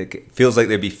anyway. It feels like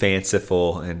they'd be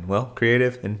fanciful and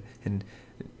creative and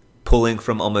pulling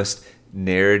from almost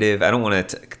narrative. I don't want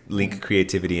to link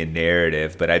creativity and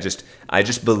narrative, but I just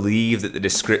believe that the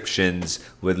descriptions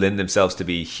would lend themselves to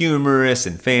be humorous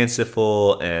and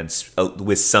fanciful and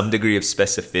with some degree of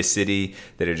specificity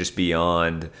that are just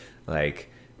beyond like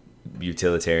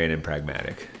utilitarian and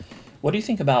pragmatic. What do you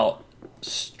think about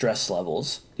stress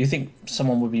levels? Do you think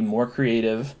someone would be more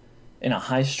creative in a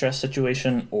high stress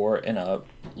situation or in a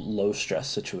low stress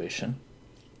situation?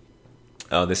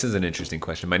 Oh, this is an interesting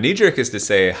question. My knee jerk is to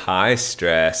say high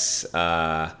stress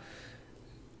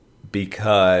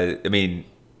because,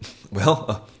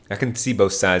 I can see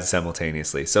both sides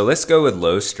simultaneously. So let's go with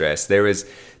low stress. There was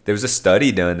a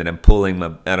study done that I'm pulling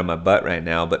out of my butt right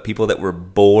now, but people that were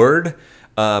bored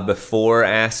before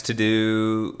asked to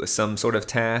do some sort of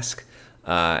task,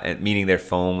 and meaning their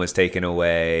phone was taken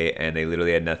away and they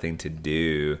literally had nothing to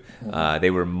do,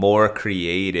 they were more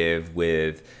creative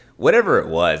with whatever it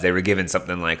was. They were given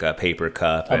something like a paper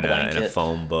cup and a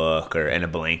phone book and a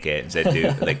blanket and said,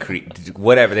 "Do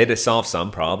whatever." They had to solve some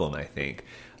problem, I think,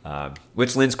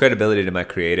 which lends credibility to my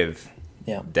creative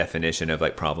definition of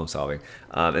like problem solving.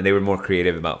 And they were more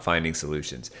creative about finding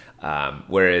solutions.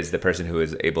 Whereas the person who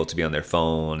was able to be on their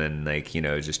phone and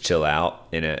just chill out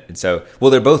in it. And so,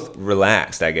 they're both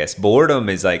relaxed, I guess. Boredom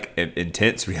is like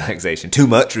intense relaxation, too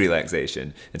much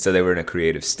relaxation. And so they were in a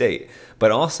creative state.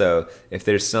 But also, if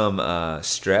there's some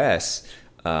stress,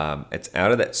 it's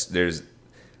out of that. There's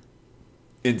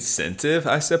incentive,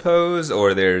 I suppose,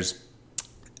 or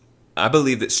I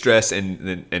believe that stress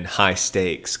and high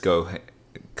stakes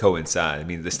coincide. I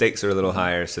mean, the stakes are a little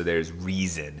higher, so there's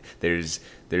reason. There's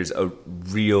a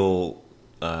real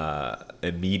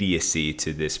immediacy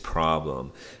to this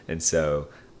problem, and so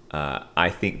I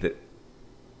think that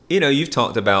you've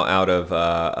talked about out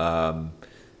of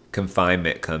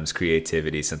confinement comes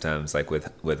creativity. Sometimes, like with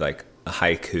like a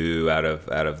haiku out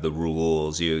of the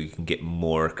rules, you can get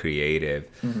more creative.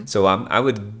 So I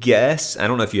would guess, I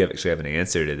don't know if you actually have an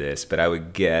answer to this, but I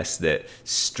would guess that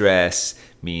stress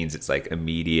means it's like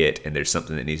immediate and there's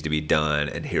something that needs to be done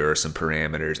and here are some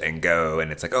parameters and go,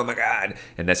 and it's like, oh my God,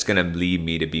 and that's going to lead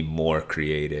me to be more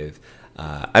creative.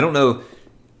 I don't know.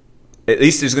 At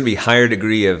least there's going to be higher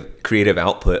degree of creative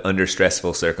output under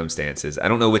stressful circumstances. I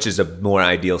don't know which is a more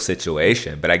ideal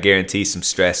situation, but I guarantee some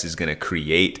stress is going to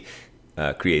create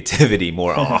creativity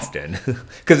more often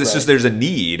because it's just there's a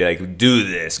need, like do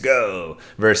this, go,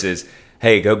 versus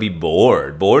hey, go be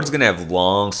bored. Bored's going to have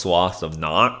long swaths of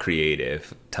not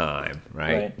creative time,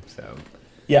 right? So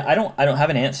yeah, I don't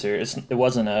have an answer. It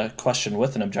wasn't a question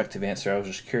with an objective answer. I was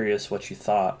just curious what you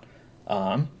thought.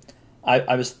 I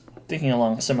was thinking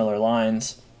along similar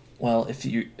lines. Well, if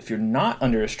you're not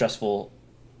under stressful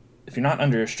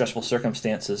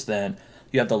circumstances, then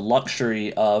you have the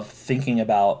luxury of thinking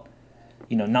about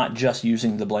not just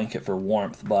using the blanket for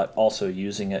warmth, but also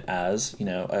using it as,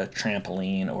 a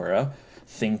trampoline or a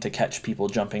thing to catch people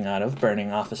jumping out of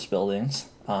burning office buildings.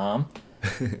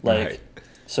 Right.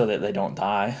 So that they don't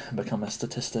die, become a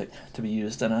statistic to be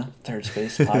used in a Third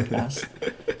Space podcast,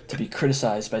 to be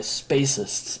criticized by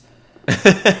spacists.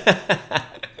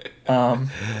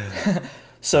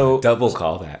 So double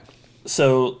call that.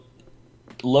 So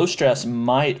low stress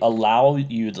might allow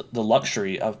you the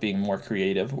luxury of being more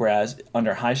creative, whereas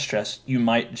under high stress you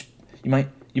might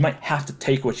have to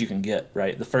take what you can get,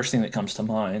 right? The first thing that comes to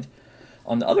mind.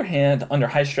 On the other hand, under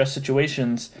high stress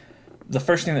situations, the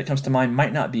first thing that comes to mind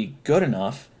might not be good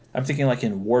enough. I'm thinking like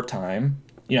in wartime.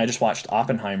 I just watched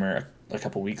Oppenheimer a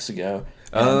couple weeks ago.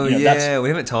 And, we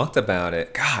haven't talked about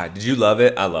it. God, did you love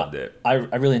it? I loved it. I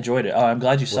really enjoyed it. Oh, I'm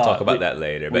glad you saw it. We'll talk about that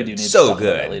later. We But do need so to talk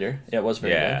good. about that later. Yeah, it was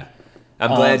very good.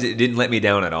 I'm glad it didn't let me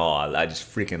down at all. I just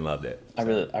freaking loved it. I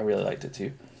really liked it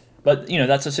too. But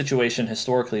that's a situation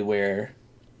historically where,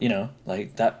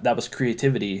 like that was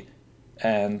creativity,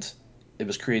 and it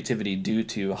was creativity due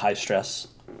to a high stress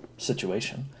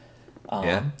situation.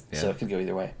 So it could go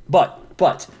either way.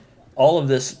 But all of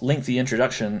this lengthy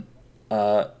introduction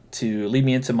to lead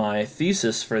me into my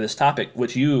thesis for this topic,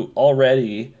 which you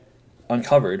already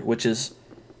uncovered, which is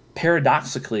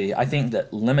paradoxically, I think that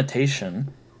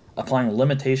applying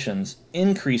limitations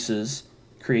increases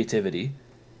creativity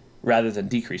rather than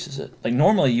decreases it. Like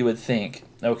normally you would think,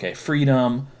 okay,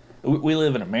 freedom, we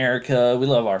live in America, we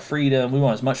love our freedom, we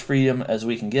want as much freedom as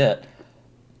we can get.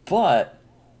 But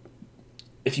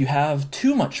if you have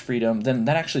too much freedom, then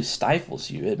that actually stifles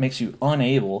you. It makes you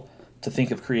unable to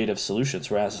think of creative solutions,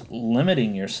 whereas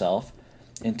limiting yourself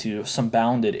into some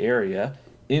bounded area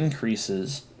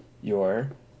increases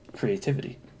your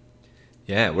creativity.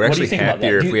 Yeah, we're actually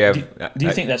happier if we have... Do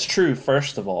you think that's true,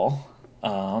 first of all?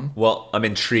 Well, I'm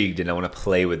intrigued and I want to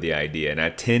play with the idea, and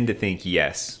I tend to think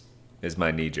yes is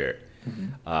my knee jerk.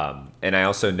 Mm-hmm. And I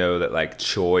also know that like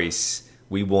choice,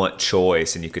 we want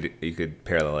choice, and you could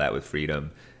parallel that with freedom.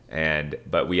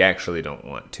 But we actually don't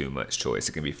want too much choice.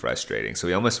 It can be frustrating. So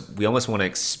we almost want to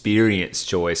experience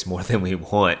choice more than we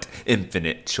want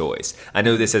infinite choice. I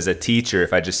know this as a teacher.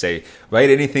 If I just say write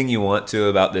anything you want to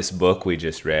about this book we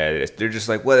just read, they're just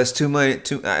like, well, that's too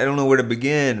much. I don't know where to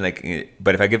begin.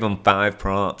 But if I give them 5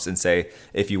 prompts and say,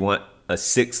 if you want a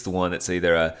 6th one that's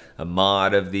either a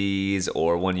mod of these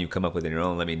or one you come up with on your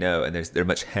own, let me know. And they're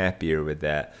much happier with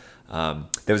that.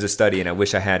 There was a study, and I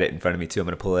wish I had it in front of me too. I'm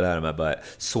going to pull it out of my butt.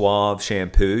 Suave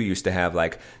shampoo used to have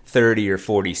like 30 or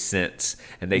 40 cents,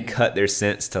 and they cut their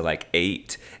cents to like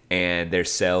 8, and their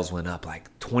sales went up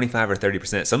like 25 or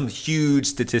 30%, some huge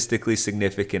statistically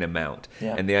significant amount.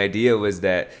 Yeah. And the idea was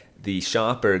that the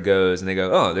shopper goes and they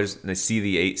go, and they see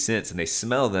the 8 cents and they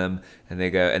smell them and they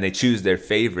go and they choose their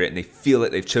favorite and they feel like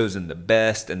they've chosen the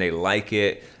best and they like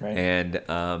it. Right.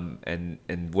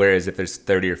 And whereas if there's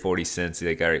 30 or 40 cents,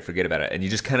 they go, all right, forget about it. And you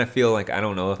just kind of feel like, I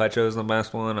don't know if I chose the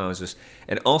best one.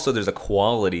 And also there's a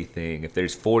quality thing. If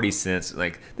there's 40 cents,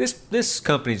 like this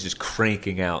company's just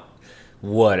cranking out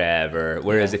whatever.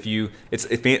 Whereas if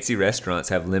fancy restaurants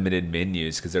have limited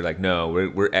menus because they're like, no,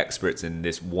 we're experts in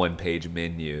this 1-page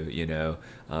menu,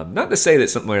 not to say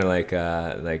that somewhere like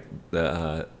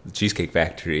the Cheesecake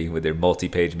Factory with their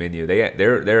multi-page menu,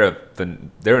 they're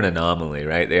an anomaly,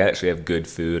 right? They actually have good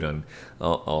food on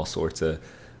all sorts of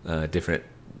different.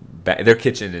 Their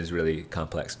kitchen is really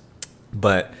complex,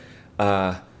 but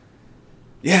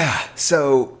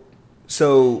So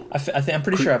I'm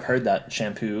pretty sure I've heard that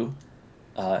shampoo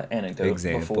anecdote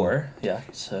before. Yeah.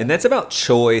 So. And that's about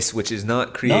choice, which is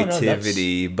not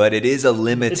creativity, but it is a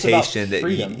limitation that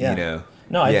freedom,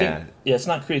 No, I think it's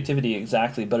not creativity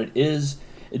exactly, but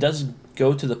it does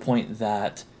go to the point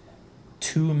that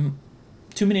too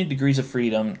many degrees of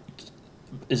freedom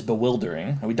is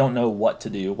bewildering. We don't know what to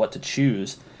do, what to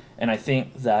choose. And I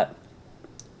think that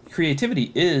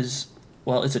creativity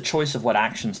it's a choice of what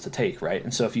actions to take, right?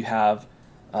 And so if you have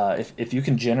if you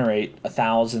can generate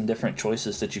 1,000 different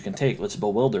choices that you can take, it's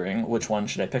bewildering. Which one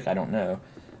should I pick? I don't know.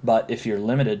 But if you're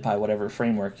limited by whatever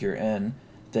framework you're in,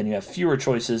 then you have fewer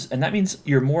choices, and that means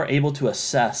you're more able to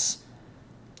assess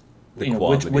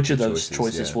which of those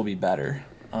choices will be better.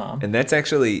 And that's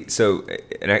actually so.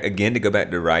 And again, to go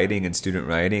back to writing and student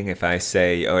writing, if I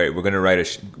say, all right, we're going to write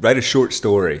a short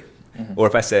story, mm-hmm. or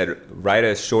if I said write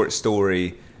a short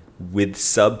story with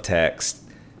subtext,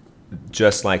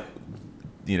 just like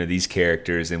these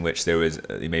characters in which there was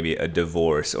maybe a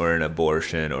divorce or an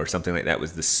abortion or something like that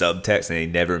was the subtext, and they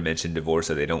never mention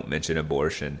divorce or they don't mention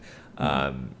abortion.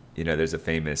 there's a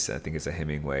famous, I think it's a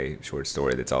Hemingway short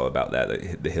story that's all about that.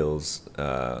 Like, the hills,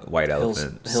 white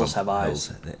elephants. Hills have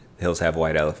eyes. Hills have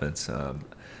white elephants.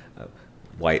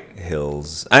 White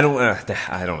hills. I don't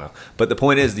know. But the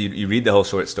point is, you read the whole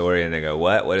short story and they go,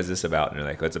 "What? What is this about?" And you're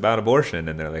like, "Well, it's about abortion."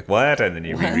 And they're like, "What?" And then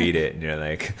you reread it and you're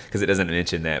like, because it doesn't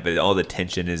mention that, but all the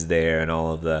tension is there and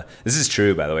all of the. This is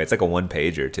true, by the way. It's like a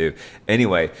one-pager too.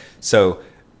 Anyway, so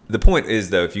the point is,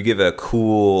 though, if you give a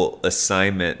cool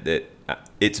assignment that.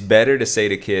 It's better to say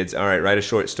to kids, all right, write a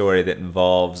short story that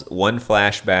involves one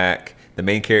flashback. The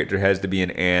main character has to be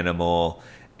an animal,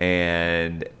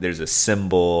 and there's a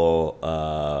symbol,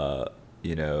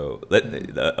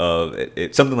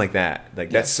 something like that.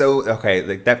 Like, that's so, okay,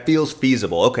 like, that feels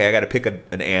feasible. Okay, I got to pick an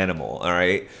animal, all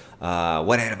right?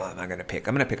 What animal am I going to pick?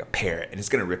 I'm going to pick a parrot, and it's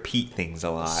going to repeat things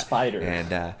a lot. Spider.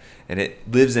 And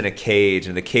it lives in a cage,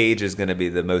 and the cage is going to be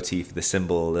the motif, the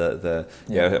symbol, I'm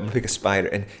going to pick a spider.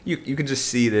 And you can just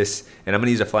see this, and I'm going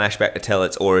to use a flashback to tell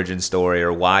its origin story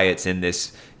or why it's in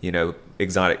this,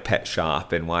 exotic pet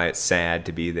shop and why it's sad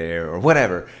to be there or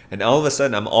whatever. And all of a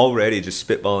sudden, I'm already just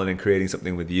spitballing and creating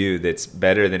something with you that's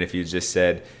better than if you just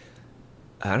said,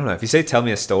 I don't know, if you say, tell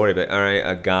me a story, but all right,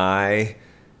 a guy...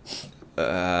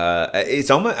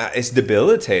 it's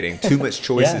debilitating. Too much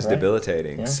choice is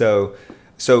debilitating. Yeah. So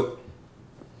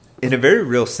in a very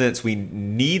real sense, we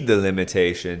need the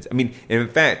limitations. I mean, in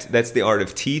fact, that's the art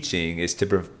of teaching, is to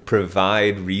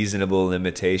provide reasonable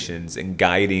limitations and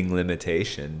guiding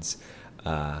limitations.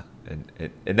 And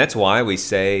that's why we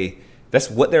say, that's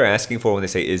what they're asking for when they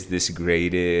say, is this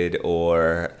graded,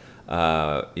 or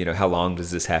how long does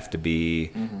this have to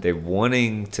be? Mm-hmm. They're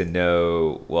wanting to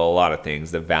know, well, a lot of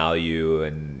things, the value,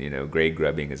 and, grade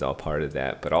grubbing is all part of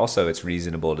that. But also it's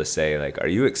reasonable to say, like, are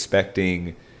you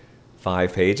expecting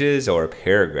 5 pages or a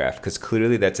paragraph? Because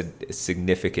clearly that's a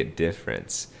significant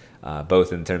difference,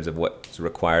 both in terms of what's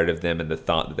required of them and the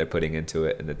thought that they're putting into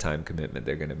it and the time commitment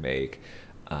they're going to make.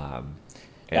 So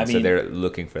they're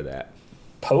looking for that.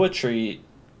 Poetry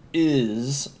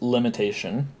is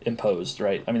limitation imposed,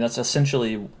 right? I mean, that's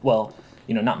essentially, well,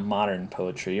 not modern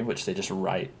poetry, which they just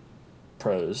write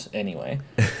prose anyway,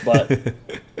 but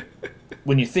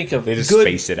when you think of they just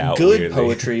space it out good weirdly.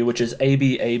 Poetry, which is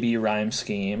AB rhyme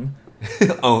scheme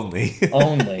only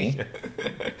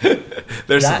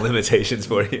there's some limitations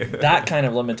for you. That kind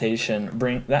of limitation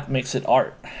that makes it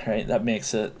art, right? That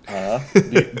makes it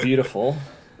beautiful.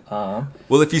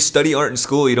 Well, if you study art in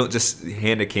school, you don't just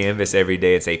hand a canvas every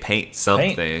day and say paint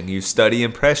something. You study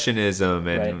impressionism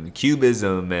and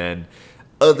cubism and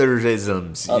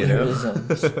otherisms.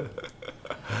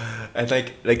 And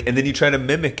then you try to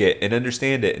mimic it and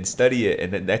understand it and study it,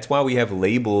 and that's why we have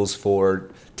labels for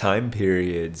time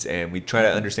periods, and we try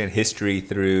to understand history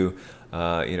through.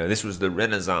 This was the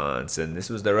Renaissance, and this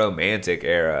was the Romantic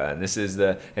era, and this is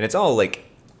and it's all like.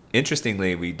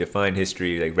 Interestingly, we define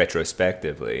history like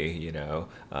retrospectively,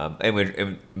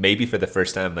 and maybe for the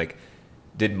first time, like,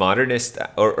 did modernists,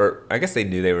 or I guess they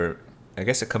knew they were, I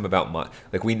guess it come about,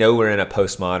 like, we know we're in a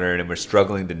postmodern and we're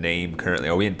struggling to name currently,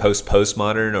 are we in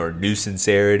postmodern or new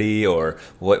sincerity or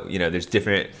what, there's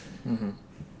different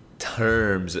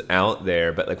terms out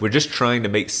there, but like, we're just trying to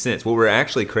make sense. What we're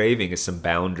actually craving is some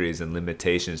boundaries and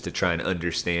limitations to try and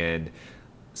understand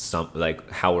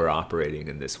how we're operating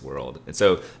in this world. And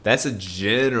so that's a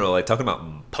general, like, talking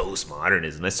about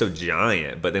postmodernism, that's so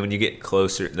giant. But then when you get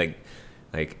closer, then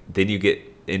you get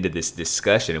into this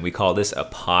discussion, and we call this a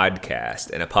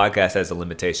podcast. And a podcast has the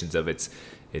limitations of it's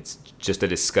just a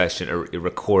discussion, or a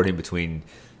recording between,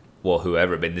 well,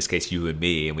 whoever, but in this case, you and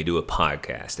me, and we do a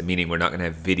podcast. Meaning we're not going to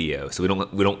have video, so we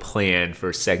don't plan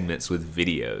for segments with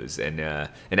videos.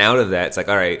 And out of that, it's like,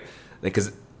 all right,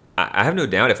 because I have no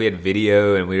doubt if we had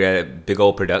video and we had a big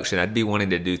old production, I'd be wanting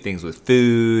to do things with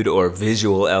food or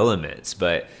visual elements.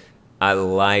 But I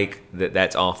like that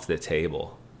that's off the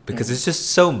table, because there's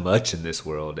just so much in this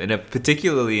world, and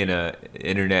particularly in a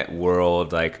internet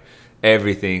world, like,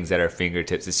 everything's at our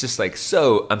fingertips. It's just like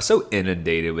I'm so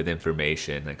inundated with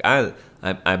information. Like,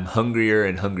 I'm hungrier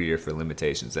and hungrier for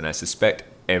limitations, and I suspect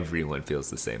everyone feels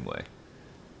the same way.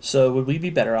 So would we be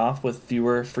better off with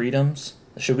fewer freedoms?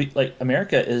 Should we, like,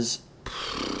 America is,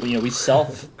 we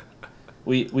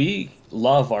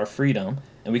love our freedom,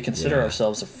 and we consider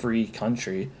ourselves a free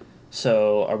country.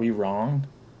 So are we wrong?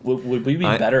 Would we be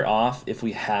better off if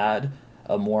we had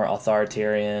a more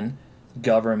authoritarian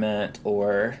government,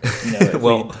 or if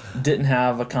we didn't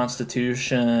have a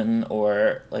constitution,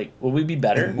 or, like, would we be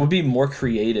better? Would we be more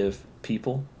creative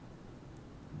people?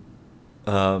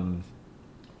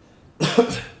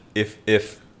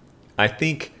 If I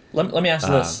think. Let me ask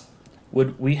this: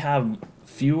 would we have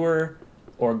fewer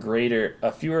or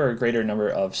a fewer or greater number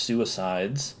of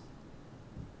suicides.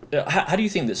 How do you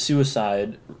think that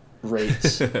suicide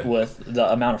rates with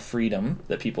the amount of freedom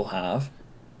that people have?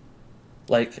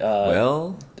 Like,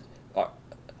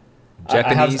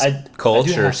 Japanese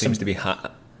culture have seems some, to be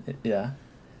hot. Yeah,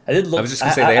 I did look. I was just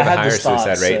gonna say they have a higher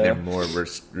suicide rate and so. they're more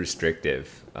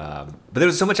restrictive. But there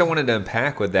was so much I wanted to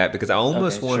unpack with that because I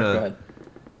almost want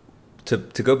to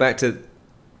go back to,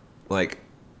 like,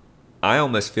 I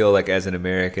almost feel like as an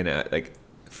American, like,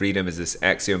 freedom is this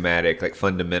axiomatic, like,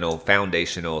 fundamental,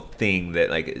 foundational thing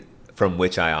that, like, from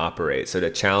which I operate. So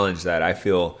to challenge that, I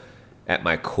feel at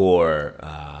my core,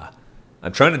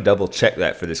 I'm trying to double check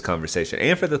that for this conversation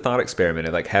and for the thought experiment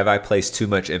of, like, have I placed too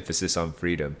much emphasis on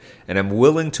freedom? And I'm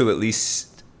willing to at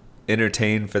least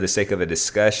entertain, for the sake of a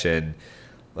discussion,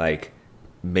 like,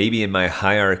 maybe in my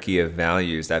hierarchy of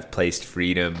values, I've placed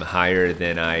freedom higher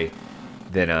than I'm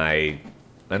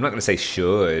not going to say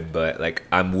should, but, like,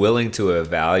 I'm willing to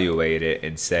evaluate it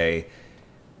and say,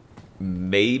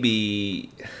 maybe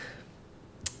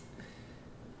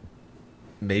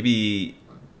if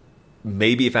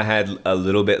I had a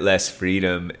little bit less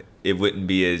freedom, it wouldn't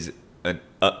be as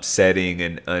upsetting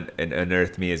and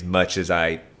unearth me as much as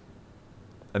I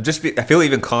feel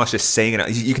even cautious saying it.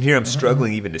 You can hear I'm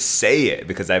struggling even to say it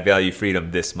because I value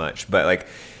freedom this much. But, like,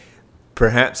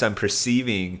 perhaps I'm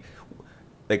perceiving,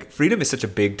 like, freedom is such a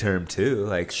big term too.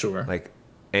 Like, sure. Like,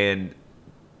 and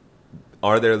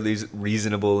are there these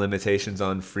reasonable limitations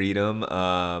on freedom?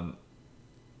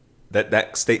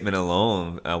 That statement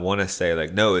alone, I want to say,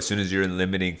 like, no, as soon as you're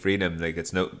limiting freedom, like,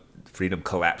 freedom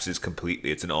collapses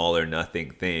completely. It's an all or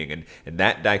nothing thing. And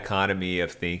that dichotomy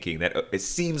of thinking, that it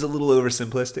seems a little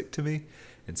oversimplistic to me.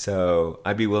 And so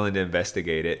I'd be willing to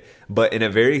investigate it. But in a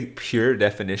very pure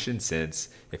definition sense,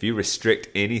 if you restrict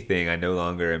anything, I no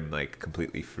longer am, like,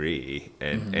 completely free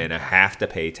and I have to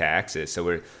pay taxes. So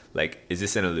we're like, is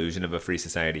this an illusion of a free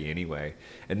society anyway?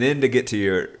 And then to get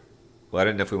to well, I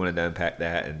don't know if we wanted to unpack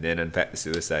that and then unpack the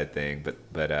suicide thing,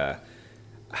 but I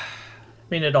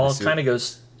mean, it all kind of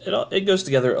goes. It goes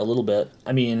together a little bit.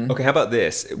 I mean, okay. How about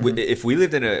this? If we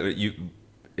lived in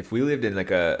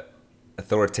like a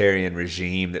authoritarian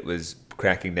regime that was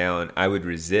cracking down, I would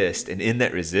resist, and in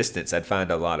that resistance, I'd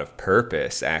find a lot of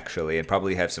purpose, actually, and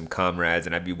probably have some comrades,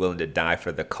 and I'd be willing to die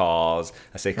for the cause.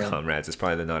 I say comrades; it's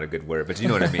probably not a good word, but you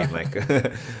know what I mean. Like,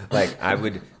 like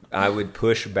I would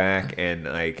push back and,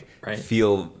 like,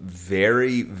 feel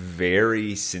very,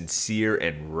 very sincere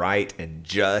and right and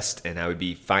just, and I would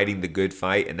be fighting the good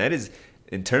fight. And that is,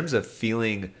 in terms of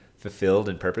feeling fulfilled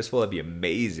and purposeful, that'd be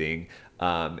amazing.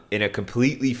 In a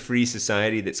completely free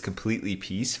society that's completely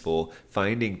peaceful,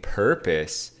 finding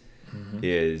purpose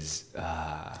is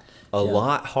a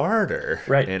lot harder.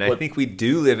 Right. And I think we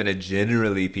do live in a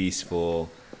generally peaceful,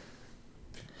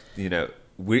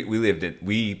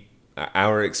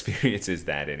 our experience is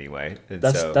that anyway. And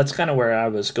that's kind of where I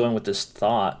was going with this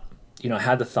thought. I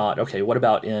had the thought, okay, what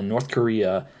about in North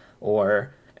Korea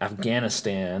or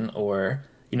Afghanistan or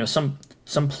some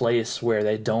place where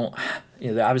they don't,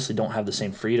 they obviously don't have the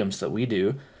same freedoms that we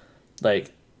do.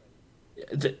 Like,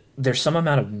 there's some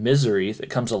amount of misery that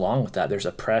comes along with that. There's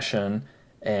oppression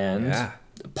and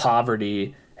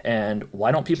poverty, and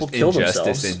why don't people kill themselves?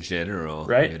 Injustice in general,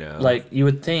 right? Like, you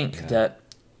would think that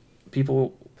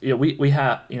people, we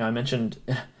have, I mentioned,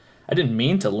 I didn't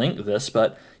mean to link this,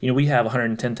 but we have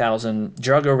 110,000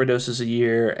 drug overdoses a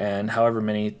year and however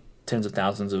many tens of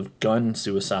thousands of gun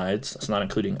suicides. That's not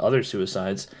including other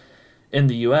suicides in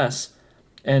the U.S.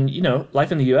 And,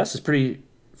 life in the U.S. is pretty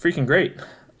freaking great.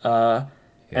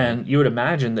 And you would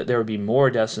imagine that there would be more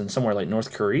deaths in somewhere like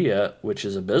North Korea, which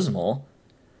is abysmal.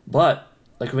 But,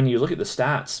 like, when you look at the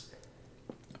stats,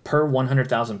 per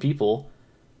 100,000 people,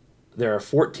 there are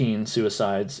 14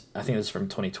 suicides. I think this is from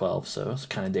 2012, so it's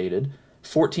kind of dated.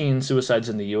 14 suicides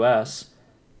in the U.S.,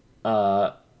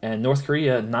 and North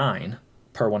Korea, 9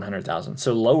 per 100,000.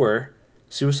 So lower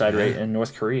suicide rate in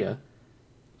North Korea.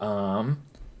 Well,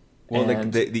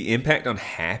 like, the impact on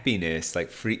happiness,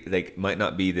 like, might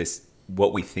not be this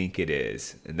what we think it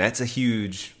is, and that's a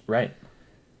huge right.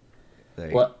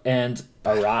 Well, and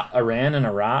Iran and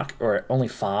Iraq are at only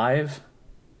 5,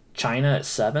 China at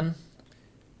 7,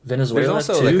 Venezuela. There's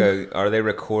also 2. are they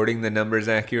recording the numbers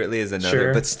accurately? Is another,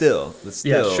 sure. But still,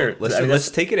 sure. Let's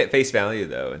take it at face value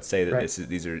though, and say that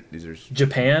these are.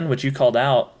 Japan, which you called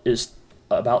out, is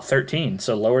about 13,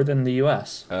 so lower than the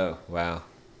U.S. Oh wow,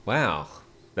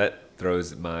 that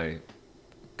throws my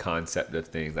concept of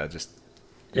things. I just.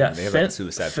 They have like a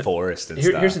suicide forest and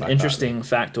stuff. Here's an interesting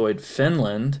factoid.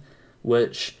 Finland,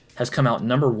 which has come out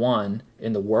number 1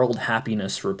 in the World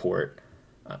Happiness Report,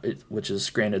 which is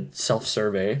granted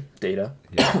self-survey data,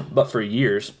 Yeah. but for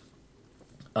years,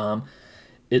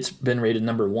 it's been rated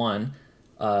number one.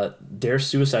 Their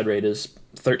suicide rate is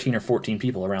 13 or 14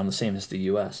 people, around the same as the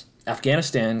U.S.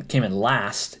 Afghanistan came in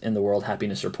last in the World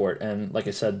Happiness Report, and like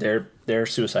I said, their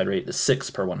suicide rate is 6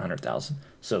 per 100,000,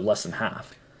 so less than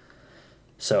half.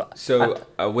 So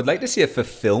I would like to see a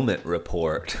fulfillment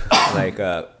report, like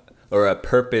or a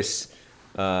purpose.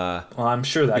 Well, I'm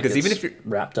sure that because gets even if you're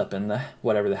wrapped up in the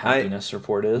whatever the happiness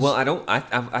report is. Well,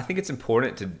 I think it's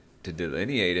important to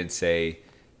delineate and say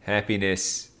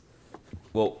happiness.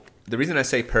 Well, the reason I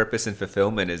say purpose and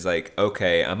fulfillment is like,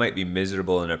 okay, I might be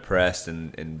miserable and oppressed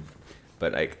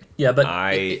but like, yeah, but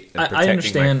I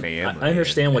understand. my family I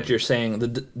understand what and you're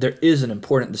saying. There is an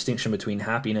important distinction between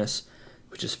happiness,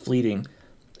 which is fleeting,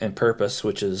 and purpose,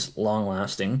 which is long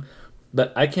lasting.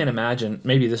 But I can't imagine,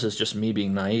 maybe this is just me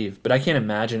being naive, but I can't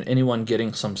imagine anyone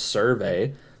getting some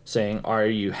survey saying, are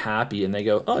you happy? And they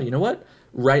go, oh, you know what?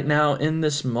 Right now in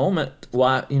this moment,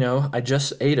 I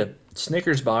just ate a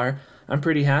Snickers bar. I'm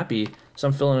pretty happy, so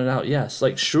I'm filling it out. Yes.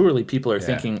 Like, surely people are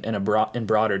thinking in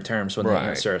broader terms when they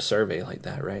answer a survey like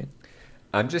that, right?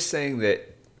 I'm just saying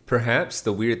that perhaps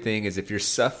the weird thing is if you're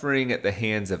suffering at the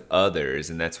hands of others,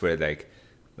 and that's where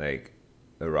like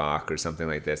Iraq or something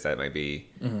like this, that might be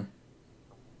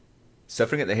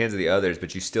suffering at the hands of the others,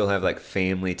 but you still have like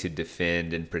family to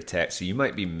defend and protect. So you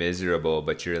might be miserable,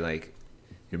 but you're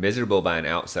miserable by an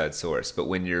outside source. But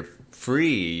when you're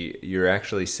free, you're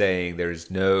actually saying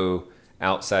there's no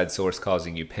outside source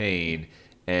causing you pain.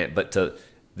 But to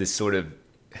this sort of,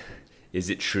 is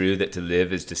it true that to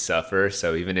live is to suffer?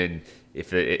 So even if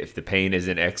the pain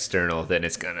isn't external, then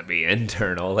it's gonna be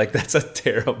internal. Like, that's a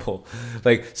terrible,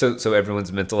 like, so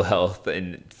everyone's mental health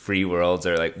in free worlds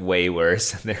are like way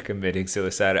worse, and they're committing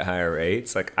suicide at higher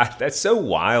rates. Like, that's so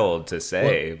wild to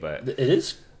say, but it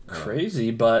is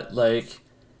crazy. But like,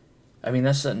 I mean,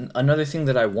 that's another thing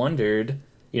that I wondered,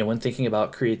 when thinking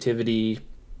about creativity,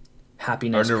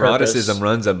 happiness, our neuroticism purpose.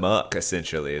 Runs amok,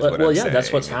 essentially, is what I'm saying.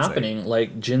 That's what's It's happening.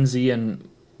 Like Gen Z in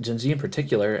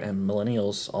particular, and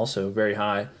millennials also very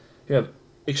high. You have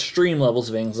extreme levels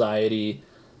of anxiety,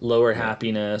 lower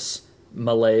happiness,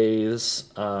 malaise,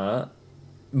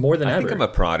 more than ever. I think I'm a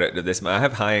product of this. I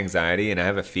have high anxiety, and I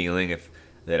have a feeling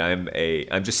that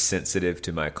I'm just sensitive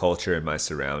to my culture and my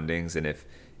surroundings, and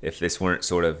if this weren't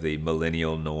sort of the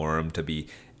millennial norm to be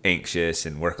anxious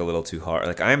and work a little too hard,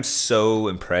 like, I am so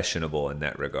impressionable in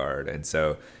that regard,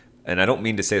 and I don't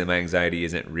mean to say that my anxiety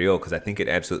isn't real, because I think it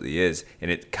absolutely is,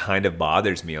 and it kind of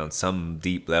bothers me on some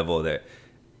deep level that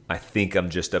I think I'm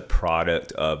just a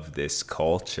product of this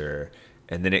culture,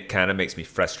 and then it kind of makes me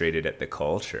frustrated at the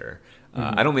culture.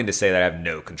 I don't mean to say that I have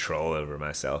no control over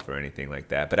myself or anything like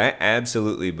that, but I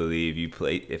absolutely believe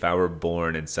if I were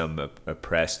born in some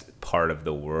oppressed part of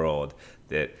the world,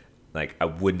 that like I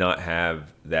would not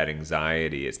have that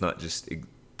anxiety. It's not just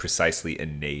precisely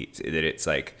innate, that it's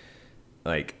like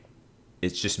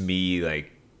it's just me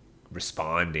like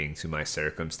responding to my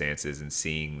circumstances and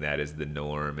seeing that as the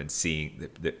norm, and seeing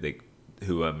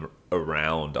who I'm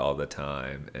around all the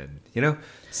time, and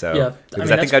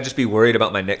because I think I'd just be worried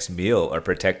about my next meal or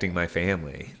protecting my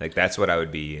family. Like, that's what I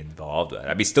would be involved with.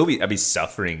 I'd be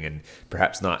suffering and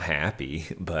perhaps not happy,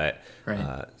 but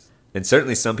right. And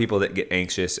certainly some people that get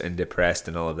anxious and depressed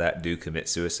and all of that do commit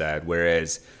suicide,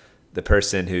 whereas the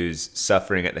person who's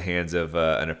suffering at the hands of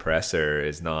an oppressor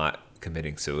is not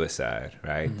committing suicide,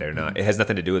 right? Mm-hmm. They're not. It has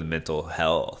nothing to do with mental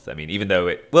health. I mean, even though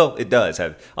it does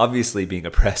have, obviously being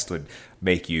oppressed would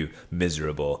make you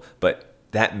miserable, but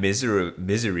that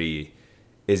misery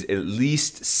is at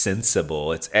least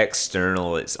sensible. It's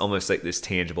external. It's almost like this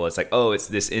tangible. It's like, oh, it's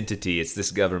this entity, it's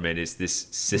this government, it's this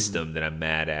system that I'm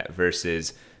mad at,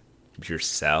 versus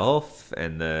yourself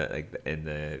and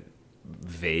the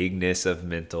vagueness of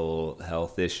mental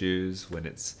health issues.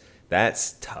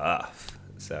 That's tough.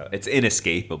 So it's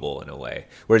inescapable in a way.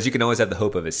 Whereas you can always have the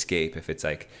hope of escape. If it's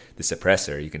like the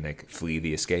suppressor, you can like flee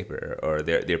the escaper, or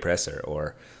the oppressor,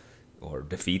 or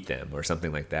defeat them, or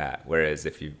something like that. Whereas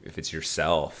if it's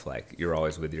yourself, like, you're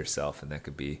always with yourself, and that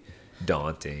could be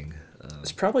daunting.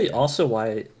 It's probably also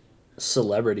why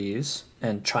celebrities,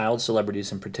 and child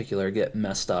celebrities in particular, get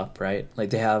messed up, right?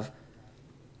 Like, they have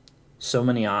so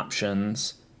many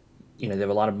options. They have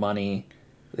a lot of money.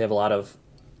 They have a lot of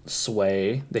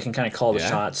sway. They can kind of call the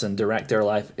shots and direct their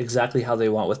life exactly how they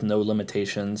want, with no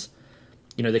limitations.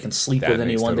 They can sleep with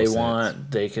anyone they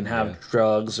want. They can have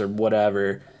drugs or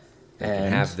whatever. They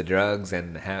can have the drugs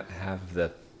and have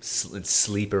the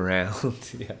sleep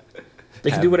around. Yeah.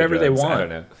 They can do whatever they want. I don't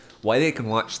know why they can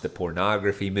watch the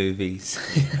pornography movies.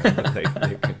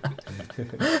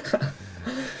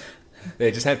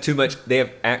 They just have too much. They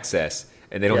have access,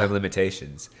 and they don't have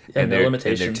limitations. Yeah, and no they're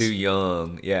limitations. And they're too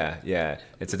young. Yeah.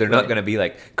 And so they're not going to be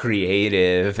like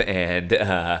creative and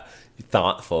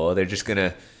thoughtful. They're just going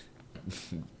to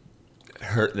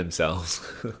hurt themselves.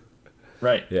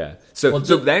 Right. Yeah. So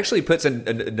that actually puts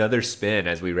another spin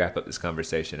as we wrap up this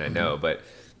conversation. I know, but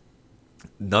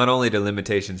not only do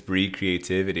limitations breed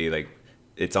creativity, like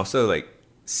it's also like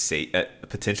a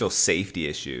potential safety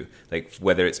issue, like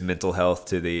whether it's mental health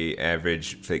to the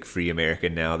average like free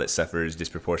American now that suffers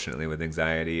disproportionately with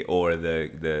anxiety, or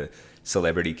the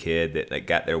celebrity kid that like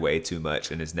got their way too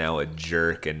much and is now a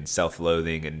jerk and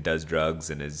self-loathing and does drugs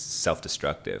and is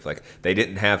self-destructive. Like they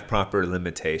didn't have proper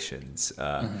limitations.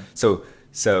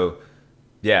 So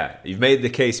yeah, you've made the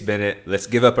case, Bennett. Let's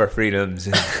give up our freedoms.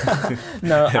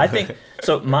 No, I think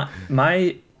so.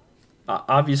 My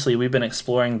obviously we've been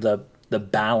exploring the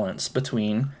balance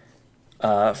between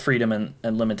freedom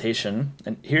and limitation,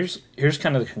 and here's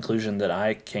kind of the conclusion that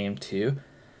I came to.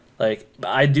 Like,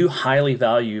 I do highly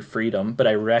value freedom, but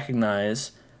I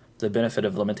recognize the benefit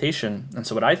of limitation. And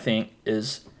so what I think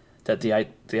is that the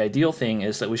ideal thing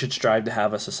is that we should strive to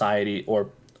have a society or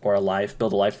a life,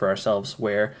 build a life for ourselves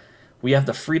where we have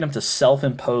the freedom to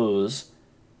self-impose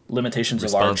limitations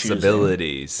of our choosing.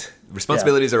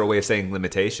 Responsibilities are a way of saying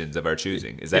limitations of our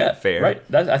choosing. Is that fair? Right.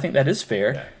 I think that is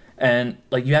fair. Yeah. And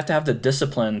like you have to have the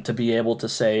discipline to be able to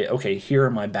say, okay, here are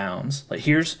my bounds. Like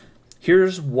here's here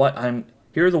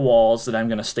are the walls that I'm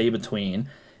going to stay between,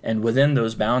 and within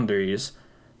those boundaries,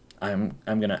 I'm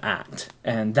going to act.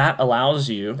 And that allows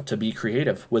you to be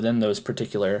creative within those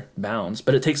particular bounds.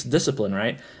 But it takes discipline,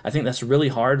 right? I think that's really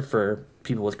hard for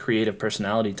people with creative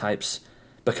personality types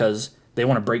because they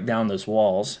want to break down those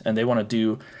walls and they want to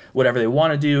do whatever they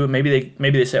want to do. Maybe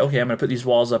they say, okay, I'm going to put these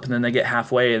walls up, and then they get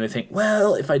halfway and they think,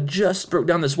 well, if I just broke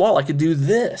down this wall, I could do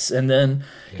this. And then,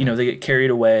 they get carried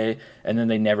away, and then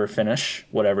they never finish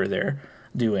whatever they're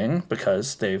doing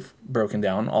because they've broken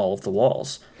down all of the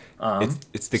walls.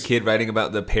 It's the kid writing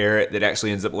about the parrot that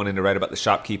actually ends up wanting to write about the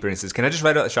shopkeeper and says, can I just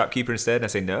write about the shopkeeper instead? And I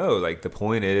say, no, like the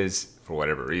point is, for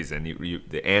whatever reason,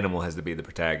 the animal has to be the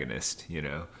protagonist,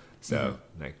 So,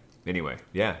 anyway,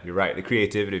 yeah, you're right. The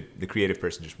creative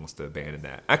person just wants to abandon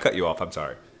that. I cut you off. I'm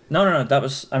sorry. No. That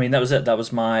was it. That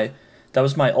was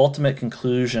my ultimate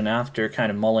conclusion after kind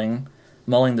of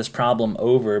mulling this problem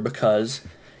over because,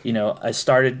 I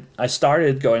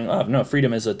started going, oh no,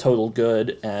 freedom is a total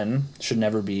good and should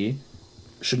never be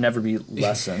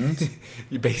lessened.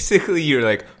 You're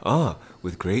like,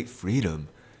 with great freedom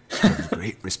comes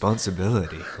great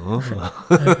responsibility.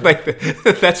 Oh. Like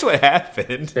that's what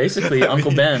happened. Basically,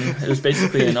 Uncle Ben. It was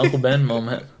basically an Uncle Ben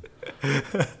moment.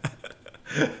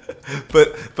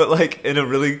 But like in a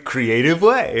really creative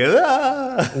way.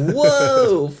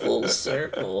 Whoa, full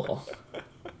circle.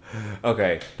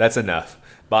 Okay, that's enough.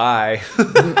 Bye.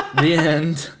 The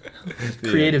end.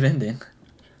 Creative ending.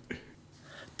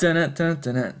 Dun, dun, dun,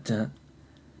 dun, dun.